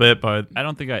a little bit, but I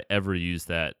don't think I ever used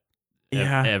that.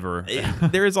 Yeah. Ever.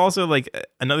 There is also like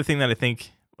another thing that I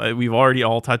think we've already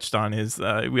all touched on is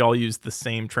we all use the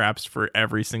same traps for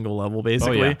every single level,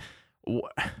 basically.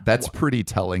 That's pretty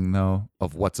telling though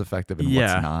of what's effective and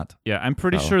Yeah. what's not. Yeah, I'm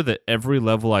pretty Oh. sure that every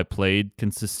level I played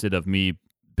consisted of me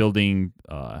building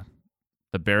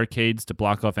the barricades to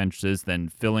block off entrances, then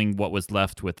filling what was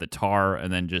left with the tar,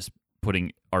 and then just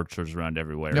putting archers around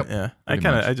everywhere. Yep. Yeah, Pretty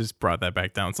much. I just brought that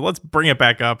back down. So let's bring it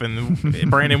back up. And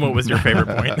Brandon, what was your favorite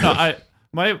point? No,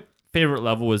 my favorite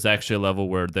level was actually a level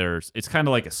where it's kind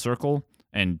of like a circle,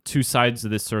 and two sides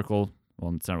of this circle.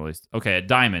 Well, it's not really okay. A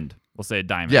diamond. We'll say a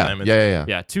diamond. Yeah, Diamond. yeah.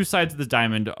 Yeah, two sides of the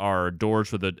diamond are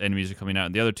doors where the enemies are coming out,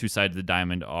 and the other two sides of the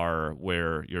diamond are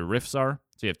where your rifts are.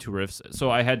 So you have two rifts. So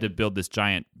I had to build this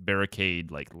giant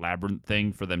barricade, like labyrinth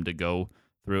thing for them to go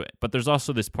through. But there's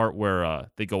also this part where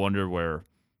they go under where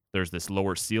there's this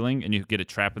lower ceiling, and you get a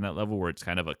trap in that level where it's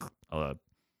kind of a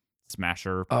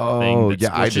smasher thing. Oh, that yeah,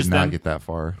 I squishes did not them. get that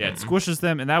far. Yeah, it squishes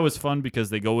them, and that was fun because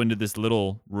they go into this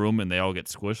little room and they all get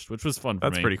squished, which was fun for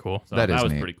That's me. pretty cool. So That is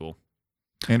was neat. pretty cool.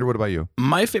 Andrew, what about you?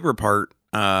 My favorite part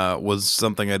was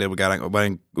something I did with Oh yeah,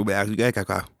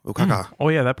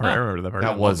 that part. I remember that part.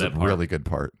 That was a that part. really good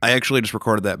part. I actually just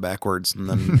recorded that backwards and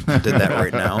then did that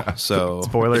right now. So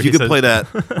Spoiler, if you he could says- play that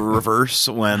reverse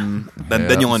then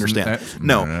you'll understand.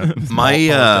 No,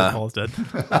 my Paul's dead.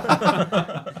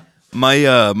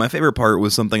 my favorite part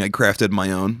was something I crafted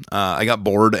my own. I got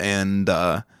bored and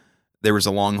there was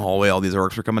a long hallway. All these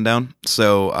orcs were coming down,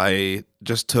 so I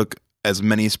just took as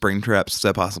many spring traps as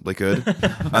I possibly could,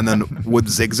 and then would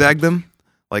zigzag them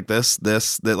like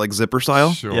that like zipper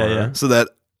style. Sure. Yeah. So that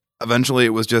eventually it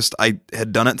was just I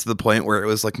had done it to the point where it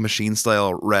was like machine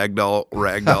style ragdoll,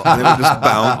 and it would just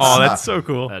bounce. Oh, that's so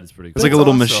cool. That is pretty It's cool. like a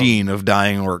little awesome. machine of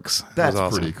dying orcs. It That's was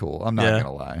awesome. pretty cool. I'm not Yeah.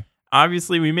 gonna lie.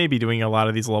 Obviously, we may be doing a lot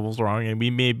of these levels wrong, and we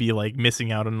may be like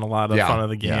missing out on a lot of Yeah, fun of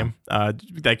the yeah. game.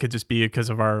 That could just be because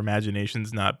of our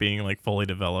imaginations not being like fully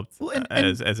developed Well,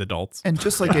 and- as adults. And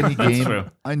just like any game, true.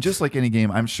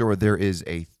 I'm sure there is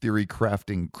a theory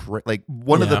crafting. Like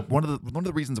one of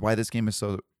the reasons why this game is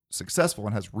so successful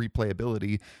and has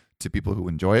replayability to people who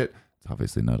enjoy it. It's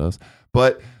obviously not us,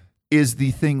 but is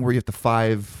the thing where you have to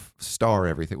 5-star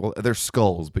everything. Well, they're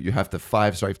skulls, but you have to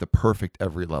 5-star. You have to perfect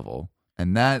every level,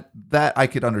 and that I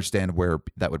could understand where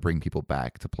that would bring people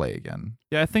back to play again.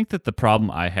 Yeah, I think that the problem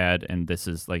I had, and this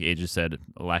is like Aegis said,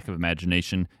 a lack of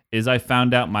imagination, is I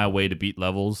found out my way to beat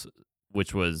levels,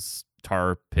 which was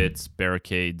tar pits,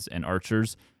 barricades, and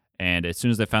archers. And as soon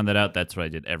as I found that out, that's what I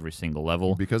did every single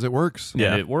level. Because it works.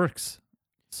 Yeah. And it works.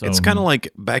 So It's kind of like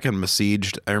back in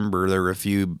Besieged. I remember there were a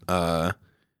few, or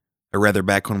rather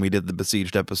back when we did the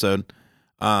Besieged episode,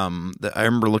 that I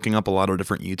remember looking up a lot of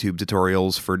different YouTube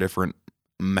tutorials for different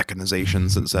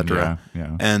mechanizations, etc.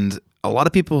 Yeah. And a lot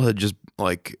of people had just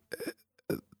like,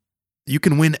 you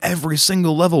can win every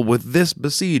single level with this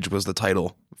Besiege was the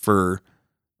title for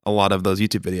a lot of those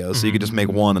YouTube videos. So you could just make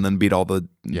one and then beat all the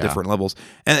Yeah. different levels.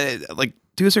 And like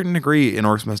to a certain degree in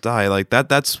Orcs Must Die, like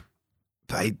that's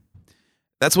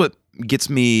what gets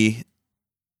me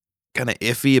kind of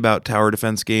iffy about tower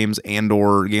defense games and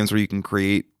or games where you can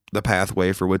create the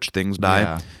pathway for which things die.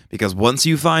 Yeah. Because once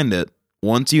you find it,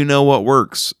 once you know what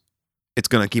works, it's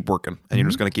going to keep working and you're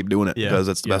just going to keep doing it Yeah. because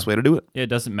it's the best way to do it. yeah, it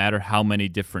doesn't matter how many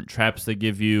different traps they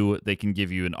give you. They can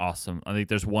give you an awesome. I think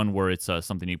there's one where it's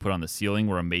something you put on the ceiling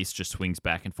where a mace just swings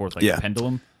back and forth like Yeah. a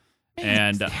pendulum.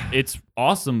 And it's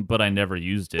awesome, but I never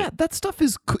used it. Yeah, that stuff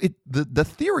is the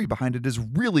theory behind it is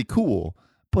really cool.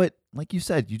 But like you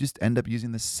said, you just end up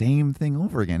using the same thing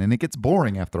over again, and it gets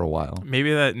boring after a while.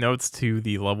 Maybe that notes to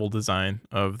the level design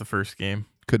of the first game.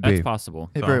 Could That's be. possible.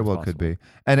 It So very it's well could possible. be.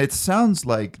 And it sounds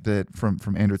like that from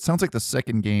Andrew. It sounds like the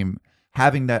second game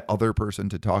having that other person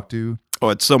to talk to Oh,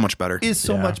 it's so much better. is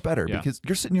so Yeah. much better Yeah. because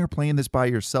you're sitting here playing this by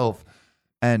yourself.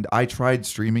 And I tried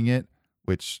streaming it,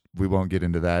 which we won't get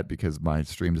into that because my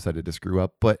stream decided to screw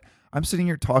up. But I'm sitting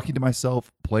here talking to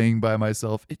myself, playing by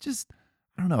myself. It just,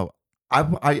 I don't know.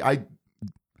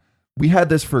 We had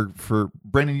this for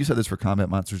Brandon. You said this for Combat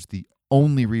Monsters. The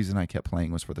only reason I kept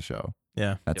playing was for the show.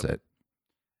 Yeah. That's Yep. it.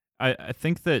 I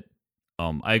think that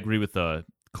I agree with the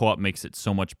co-op makes it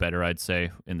so much better, I'd say,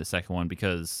 in the second one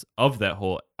because of that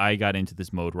whole I got into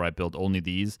this mode where I build only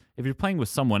these. If you're playing with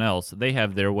someone else, they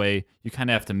have their way. You kind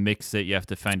of have to mix it. You have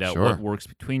to find out Sure. what works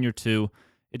between your two.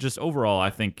 It just overall, I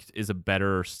think, is a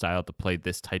better style to play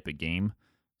this type of game.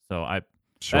 So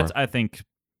that's I think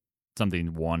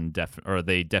something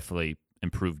they definitely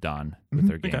improved on with Mhm.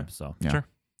 their game. Okay. So Yeah. Sure.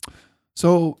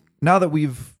 So now that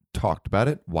we've talked about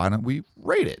it, why don't we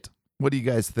rate it? What do you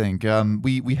guys think?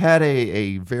 We had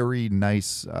a very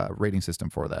nice rating system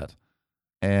for that.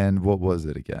 And what was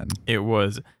it again? It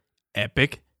was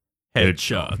epic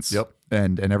headshots. Yep.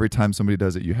 And every time somebody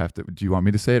does it, you have to. Do you want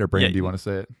me to say it, or Brandon? Yeah, do you want to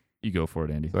say it? you go for it,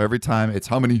 Andy. So every time, it's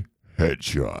how many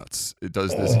headshots it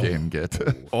does this game get.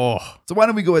 Oh, So why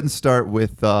don't we go ahead and start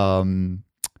with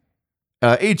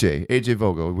AJ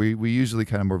Vogel. We usually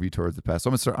kind of move you towards the past.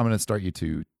 So I'm gonna start you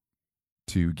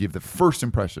to give the first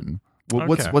impression.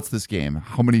 Okay. What's this game?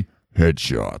 How many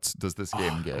headshots does this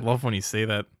game I get? love when you say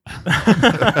that.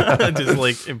 Just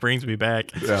like it brings me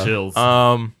back. Yeah. Chills.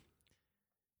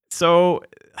 So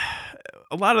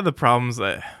a lot of the problems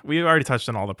that we already touched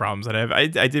on all the problems that I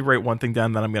did write one thing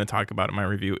down that I'm going to talk about in my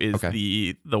review is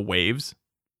Okay. the waves.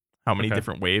 How many Okay.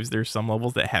 different waves? There's some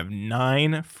levels that have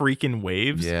 9 freaking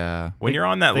waves. Yeah. When you're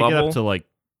on that they get level, up to like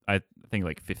I think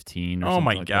like 15. Or oh something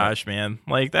my like gosh, man!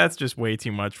 Like that's just way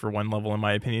too much for one level, in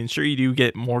my opinion. Sure, you do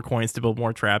get more coins to build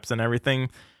more traps and everything,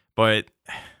 but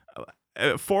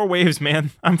 4 waves,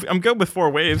 man. I'm good with 4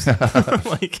 waves.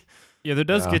 Like. Yeah, there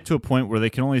does Yeah. get to a point where they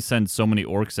can only send so many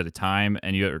orcs at a time,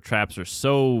 and your traps are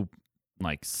so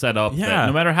like set up Yeah. that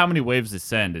no matter how many waves they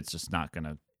send, it's just not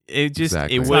gonna. It just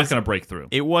Exactly. it It's was not gonna break through.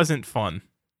 it wasn't fun.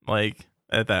 Like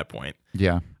at that point.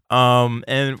 Yeah.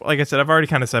 And like I said, I've already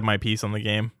kind of said my piece on the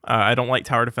game. I don't like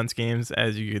tower defense games,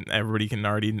 as everybody can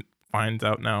already find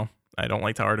out now. I don't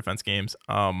like tower defense games.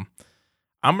 I'm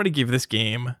gonna give this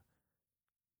game.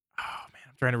 Oh man,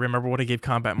 I'm trying to remember what I gave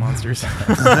Combat Monsters.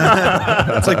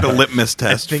 That's like the litmus I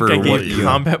test think for I what gave you.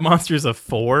 Combat Monsters a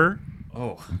 4.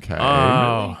 Oh, Okay.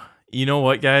 Oh, you know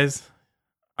what, guys?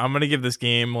 I'm gonna give this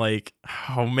game like,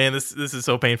 oh man, this is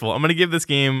so painful. I'm gonna give this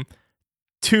game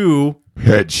 2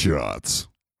 Headshots.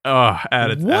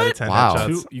 out of 10 Wow.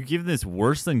 headshots. you give this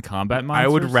worse than combat monsters? I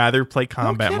would rather play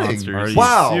Combat kidding. Monsters Are you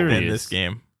Wow. serious? than this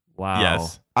game. Wow.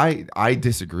 Yes. I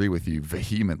disagree with you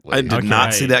vehemently. I did Okay.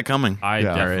 not see that coming. I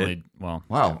Yeah. definitely. Well,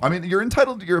 Wow. I mean, you're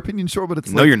entitled to your opinion, sure, but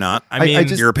it's No, like, you're not. I mean,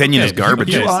 just- Your opinion is okay, garbage.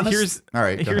 You Yes, honest? here's- All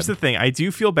right. Here's the thing. I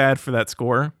do feel bad for that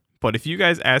score, but if you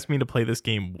guys ask me to play this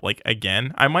game like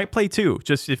again, I might play 2.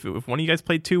 Just if one of you guys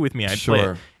played 2 with me, I'd play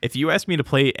Sure. it. If you asked me to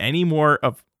play any more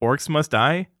of Orcs Must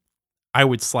Die, I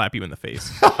would slap you in the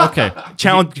face. okay.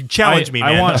 Challenge me,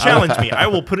 I man. want- Challenge me. I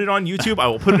will put it on YouTube. I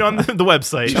will put it on the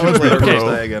website. Challenge play Orcs Okay. Must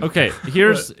Die again. Okay.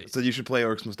 Here's So you should play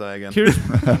Orcs Must Die again. here's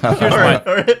my. All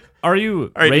right. Are you All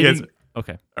right, you rating? guys-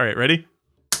 Okay. All right, ready?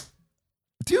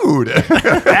 Dude.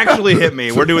 Actually hit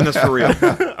me. We're doing this for real.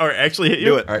 All right, actually hit you.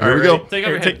 Do it. All right, here we go. Take off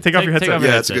your Take- head- take off your headset. your Yeah,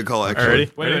 that's a headset. good call, All right, actually.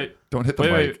 ready? Wait, wait. Don't hit the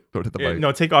Wait, mic. wait. Don't hit the Yeah, mic.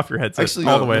 no, take off your headset Actually,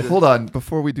 all the way. hold on.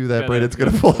 Before we do that, Yeah, Brandon's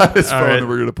going to pull out his All phone right. and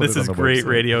we're going to put This it is on the great website.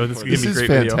 radio. This is gonna This be is great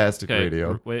radio. fantastic Okay.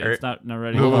 radio. Wait, All right. it's not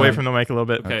ready. Move Hold away on. from the mic a little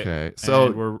bit. Okay, so-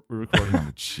 and we're recording. Oh,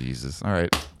 Jesus. All right.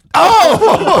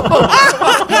 Oh!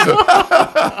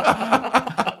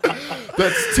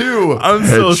 That's 2. I'm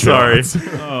so sorry.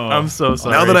 Oh. I'm so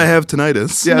sorry. Now that I have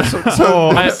tinnitus. Yeah, so Oh,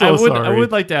 I'm I so would sorry. I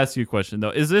would like to ask you a question though.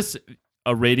 Is this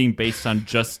a rating based on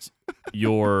just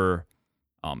your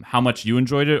how much you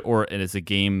enjoyed it, or as a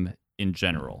game in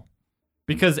general?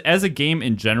 Because as a game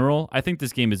in general, I think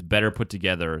this game is better put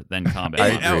together than Combat I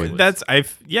Monsters. agree.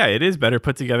 was. It is better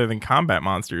put together than Combat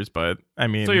Monsters, but I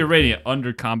mean, So you're rating it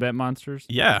under Combat Monsters?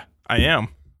 yeah, I am.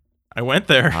 I went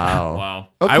there. Wow. Wow.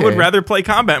 Okay. I would rather play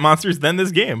Combat Monsters than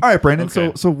this game. All right, Brandon.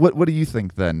 Okay. So what do you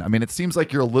think then? I mean, it seems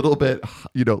like you're a little bit,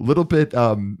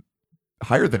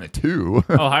 higher than a 2.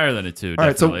 Oh, higher than a 2. All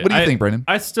right. So definitely. what do you think, Brandon?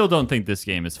 I still don't think this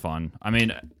game is fun. I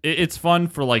mean, it's fun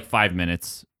for like 5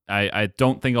 minutes. I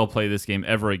don't think I'll play this game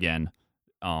ever again.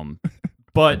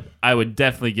 But I would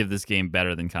definitely give this game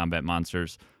better than Combat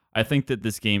Monsters. I think that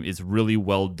this game is really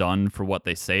well done for what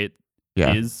they say it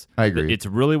is. I agree. It's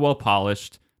really well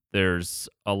polished. There's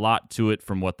a lot to it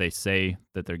from what they say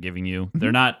that they're giving you. Mm-hmm.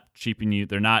 They're not cheaping you.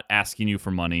 They're not asking you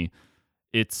for money.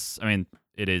 It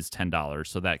is $10,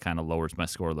 so that kind of lowers my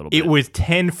score a little bit. It was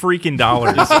 $10 freaking.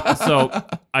 So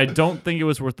I don't think it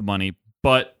was worth the money,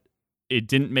 but it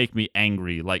didn't make me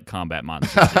angry like Combat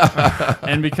Monsters did.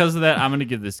 And because of that, I'm going to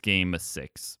give this game a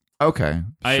 6. Okay.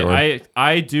 Sure.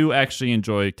 I do actually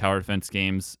enjoy tower defense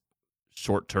games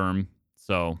short term,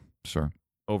 so Sure.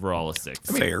 overall a 6.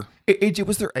 Fair. AJ,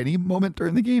 was there any moment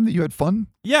during the game that you had fun?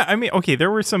 Yeah, I mean, okay,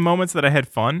 there were some moments that I had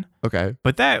fun, Okay.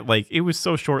 but that it was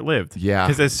so short lived. Yeah.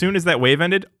 Because as soon as that wave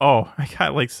ended, I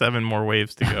got like 7 more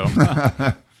waves to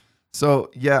go. So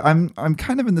yeah, I'm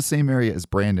kind of in the same area as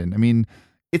Brandon. I mean,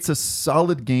 it's a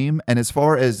solid game, and as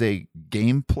far as a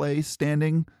gameplay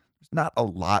standing, there's not a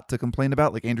lot to complain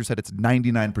about. Like Andrew said, it's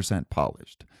 99%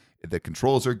 polished. The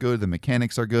controls are good, the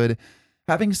mechanics are good.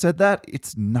 Having said that,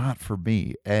 it's not for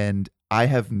me, and I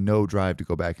have no drive to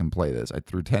go back and play this. I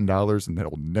threw $10, and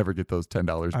I'll never get those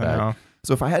 $10 I back. know.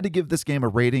 So if I had to give this game a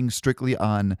rating strictly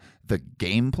on the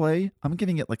gameplay, I'm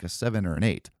giving it like a 7 or an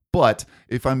 8. But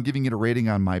if I'm giving it a rating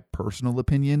on my personal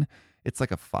opinion, it's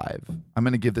like a 5. I'm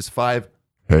going to give this 5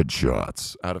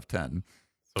 headshots out of 10.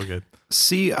 So good.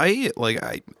 See, I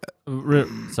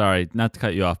Sorry, not to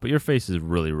cut you off, but your face is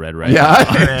really red right Yeah. now.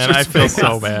 Oh, man, I feel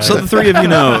so bad. so the three of you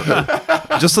know,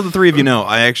 just so the three of you know,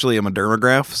 I actually am a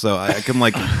dermograph, so I can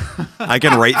I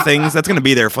can write things. That's gonna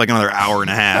be there for like another hour and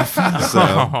a half. So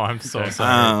oh, I'm so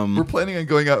sorry. We're planning on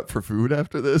going out for food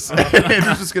after this.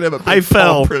 Andrew's just gonna have a big I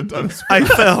fell. paw print on his I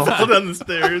fell. Fall down the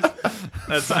stairs.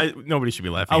 Nobody should be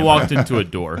laughing. I at walked that. into a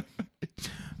door.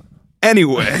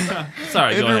 Anyway,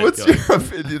 Sorry, go Andrew, ahead. what's go ahead. your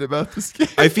opinion about this game?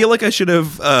 I feel like I should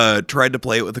have tried to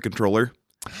play it with a controller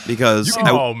because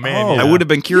Oh man, I yeah. would have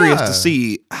been curious Yeah. to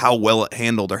see how well it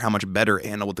handled or how much better it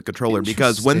handled with the controller.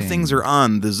 Because when Interesting. things are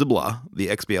on the Zibla, the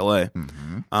XBLA,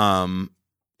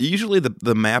 usually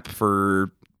the map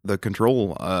for the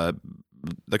controllers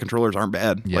aren't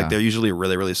bad. Yeah. Like they're usually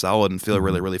really, really solid and feel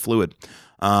really, really fluid.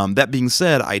 That being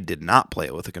said, I did not play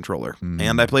it with a controller,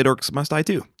 and I played Orcs Must Die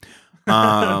too.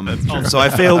 So I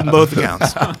failed in both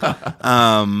accounts.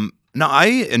 No, I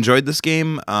enjoyed this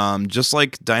game, just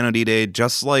like Dino D-Day,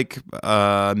 just like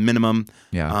Minimum.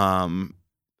 Yeah.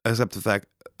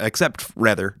 Except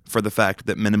rather for the fact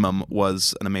that Minimum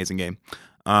was an amazing game.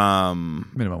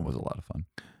 Minimum was a lot of fun.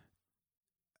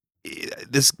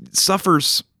 This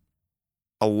suffers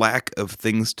a lack of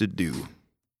things to do.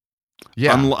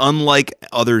 Yeah. Unlike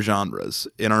other genres.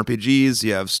 In RPGs,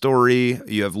 you have story,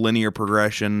 you have linear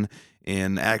progression.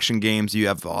 In action games, you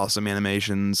have awesome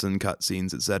animations and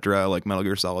cutscenes, etc. Like Metal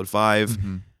Gear Solid 5.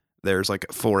 There's like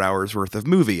 4 hours worth of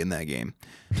movie in that game.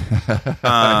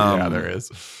 Yeah, there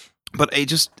is. But I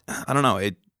don't know.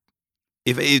 It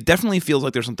definitely feels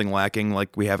like there's something lacking,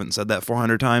 like we haven't said that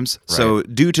 400 times. So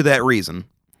due to that reason,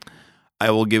 I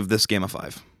will give this game a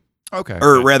 5. Okay.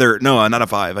 Or rather, no, not a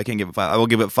 5. I can't give it 5. I will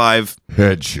give it 5.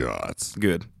 Headshots.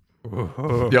 Good.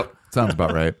 Yep. Sounds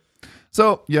about right.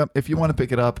 So, yeah, if you want to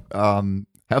pick it up,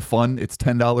 have fun. It's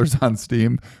 $10 on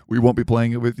Steam. We won't be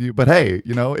playing it with you. But hey,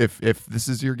 if this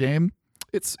is your game,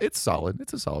 it's solid.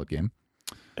 It's a solid game.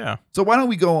 Yeah. So why don't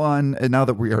we go on, and now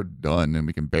that we are done and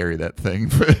we can bury that thing in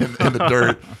the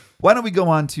dirt, why don't we go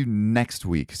on to next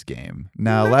week's game?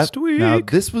 Now, Next Now,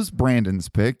 week. this was Brandon's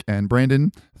pick, and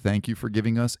Brandon, thank you for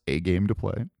giving us a game to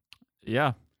play.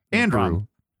 Yeah. no Andrew, problem.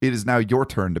 it is now your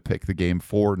turn to pick the game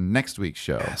for next week's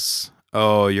show. Yes.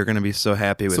 Oh, you're going to be so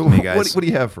happy with So me, guys. what do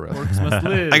you have for us? Orcs must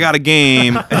live. I got a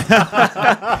game.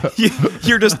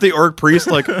 You're just the orc priest,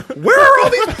 like, where are all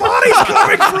these bodies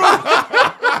coming from?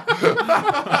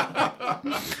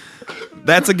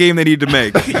 That's a game they need to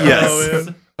make. Yes.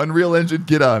 Unreal Engine,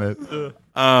 get on it.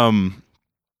 Oh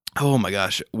my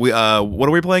gosh. What are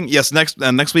we playing? Yes,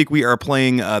 next week we are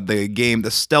playing the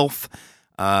stealth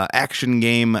action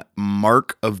game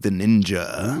Mark of the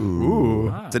Ninja.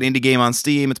 Ooh. It's an indie game on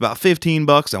Steam. It's about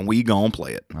 $15, and we gonna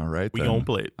play it. All right, We then. gonna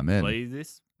play it. I'm in. Play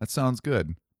this. That sounds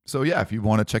good. So yeah, if you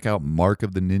want to check out Mark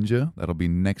of the Ninja, that'll be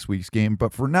next week's game.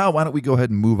 But for now, why don't we go ahead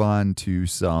and move on to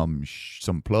some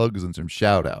plugs and some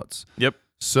shout outs. Yep.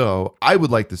 So I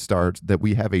would like to start that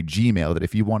we have a Gmail that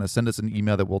if you want to send us an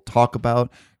email that we'll talk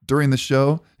about during the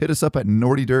show, hit us up at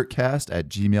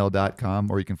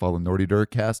nordydirtcast@gmail.com, or you can follow Nordy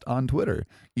Dirtcast on Twitter.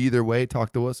 Either way,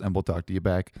 talk to us and we'll talk to you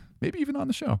back, maybe even on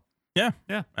the show. Yeah,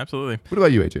 absolutely. What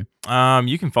about you, AJ?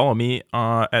 You can follow me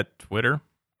at Twitter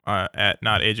at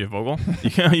not AJ Vogel. You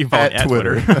can follow me At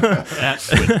Twitter.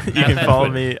 You can follow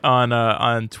me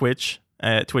on Twitch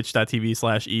at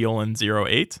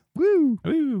twitch.tv/eolin08. Woo!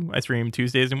 Woo! I stream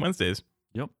Tuesdays and Wednesdays.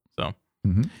 Yep. So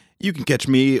You can catch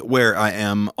me where I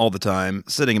am all the time,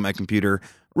 sitting at my computer,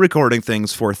 recording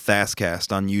things for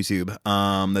Thasscast on YouTube.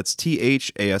 That's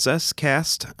THASS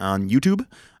Cast on YouTube.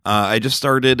 I just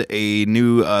started a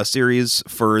new series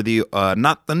for the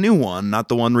not the new one, not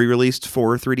the one re-released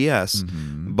for 3DS,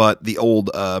 but the old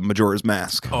Majora's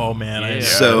Mask. oh man, I, Yeah.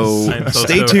 So I'm so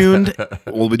stay stoked. tuned.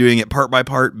 We'll be doing it part by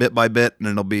part, bit by bit, and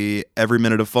it'll be every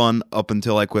minute of fun up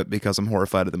until I quit because I'm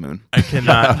horrified of the moon. I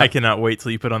cannot wait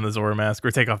till you put on the Zora mask or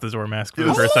take off the Zora mask for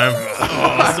the first time.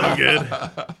 Oh, so good.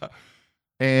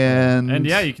 And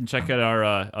Yeah, you can check out our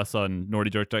us on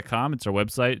nordydirk.com. It's our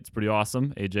website. It's pretty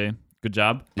awesome. AJ, good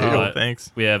job.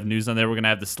 Thanks. We have news on there. We're gonna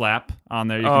have the slap on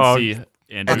there. You Oh, can see.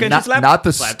 Andrew. Okay, not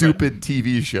the Slap stupid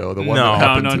TV show, the one No. that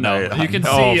happened No. tonight. You can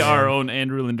Oh, see man. our own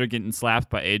Andrew Linder getting slapped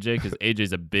by AJ because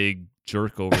AJ's a big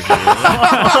jerk over here.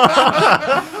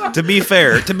 To be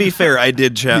fair, I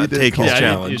did take his Yeah,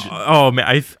 challenge. Oh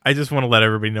man, I just want to let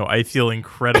everybody know I feel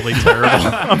incredibly terrible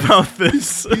about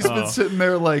this. He's been sitting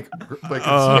there like his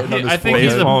hand on his I think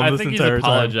forehead. he's, Palm I this think he's entire time.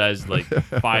 apologized like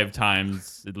 5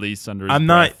 times at least under his I'm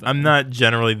breath. not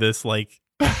generally this like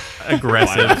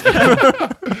aggressive.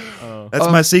 That's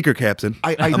my secret, Captain.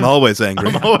 I'm always angry.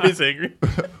 I'm always angry.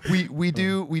 we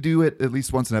do it at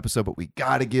least once an episode, but we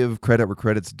gotta give credit where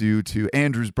credit's due to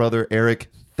Andrew's brother Eric.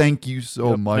 Thank you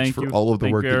so much Thank for you. all of the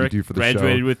Thank work you, that you Eric. do for the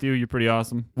Graduated show. with you. You're pretty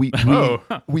awesome. We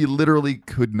literally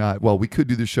could not. Well, we could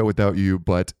do the show without you,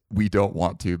 but we don't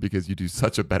want to because you do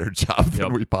such a better job than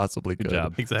Yep. we possibly could. Good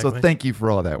job. Exactly. So thank you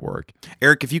for all that work.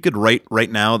 Eric, if you could write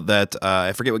right now that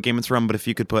I forget what game it's from, but if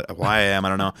you could put why I am, I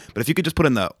don't know. But if you could just put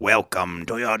in the "Welcome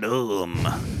to your doom,"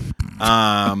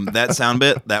 that sound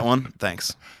bit, that one.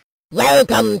 Thanks.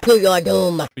 Welcome to your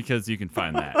doom. Because you can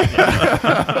find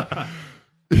that.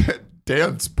 Yeah.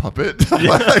 Dance puppet.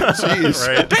 Jeez.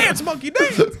 Right. Dance, monkey,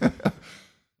 dance.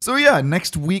 So yeah,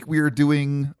 next week we are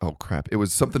doing. Oh crap! It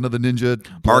was something of the ninja.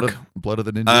 Blood of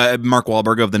the ninja. Mark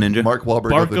Wahlberg of the Ninja. Mark Wahlberg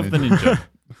Bark of the ninja.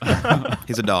 ninja.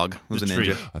 He's a dog who's a The ninja.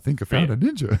 tree. I think I found a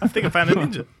ninja. I think I found a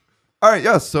ninja. All right,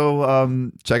 yeah.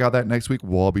 So check out that next week.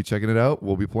 We'll all be checking it out.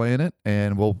 We'll be playing it,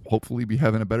 and we'll hopefully be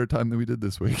having a better time than we did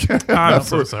this week. I'm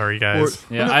so sorry, guys.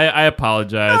 Yeah, I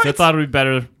apologize. I thought it would be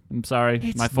better. I'm sorry.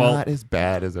 It's My fault. not as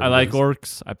bad as I like everybody's.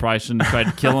 orcs. I probably shouldn't have tried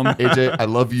to kill them. AJ, I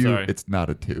love you. Sorry. It's not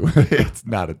a 2. It's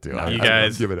not a 2. You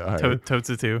guys, give it a higher. Totes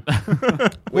a 2.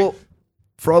 Well,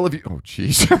 for all of you, oh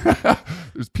jeez,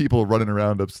 there's people running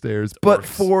around upstairs. But Orcs.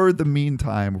 for the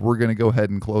meantime, we're gonna go ahead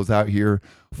and close out here.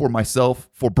 For myself,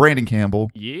 for Brandon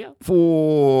Campbell, Yeah.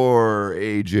 for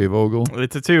AJ Vogel,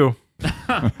 It's a 2.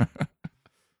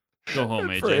 Go home,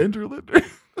 and for AJ. Andrew Linder.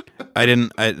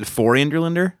 For Andrew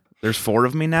Linder. There's 4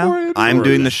 of me now. For Andrew I'm Linder.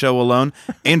 doing the show alone.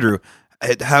 Andrew,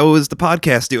 how is the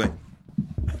podcast doing?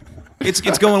 It's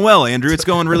going well, Andrew. It's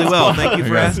going really well. Thank you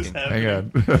for asking. Hang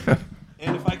on.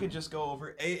 And if I could just go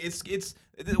over, it's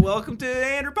welcome to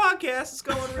Andrew Podcast. It's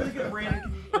going really good,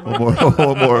 Brandon.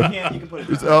 One more. You can put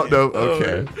it down. Oh no.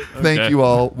 Okay. Thank Okay. you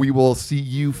all. We will see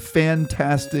you,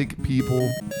 fantastic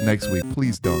people, next week.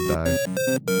 Please don't die.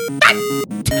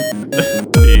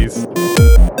 Peace.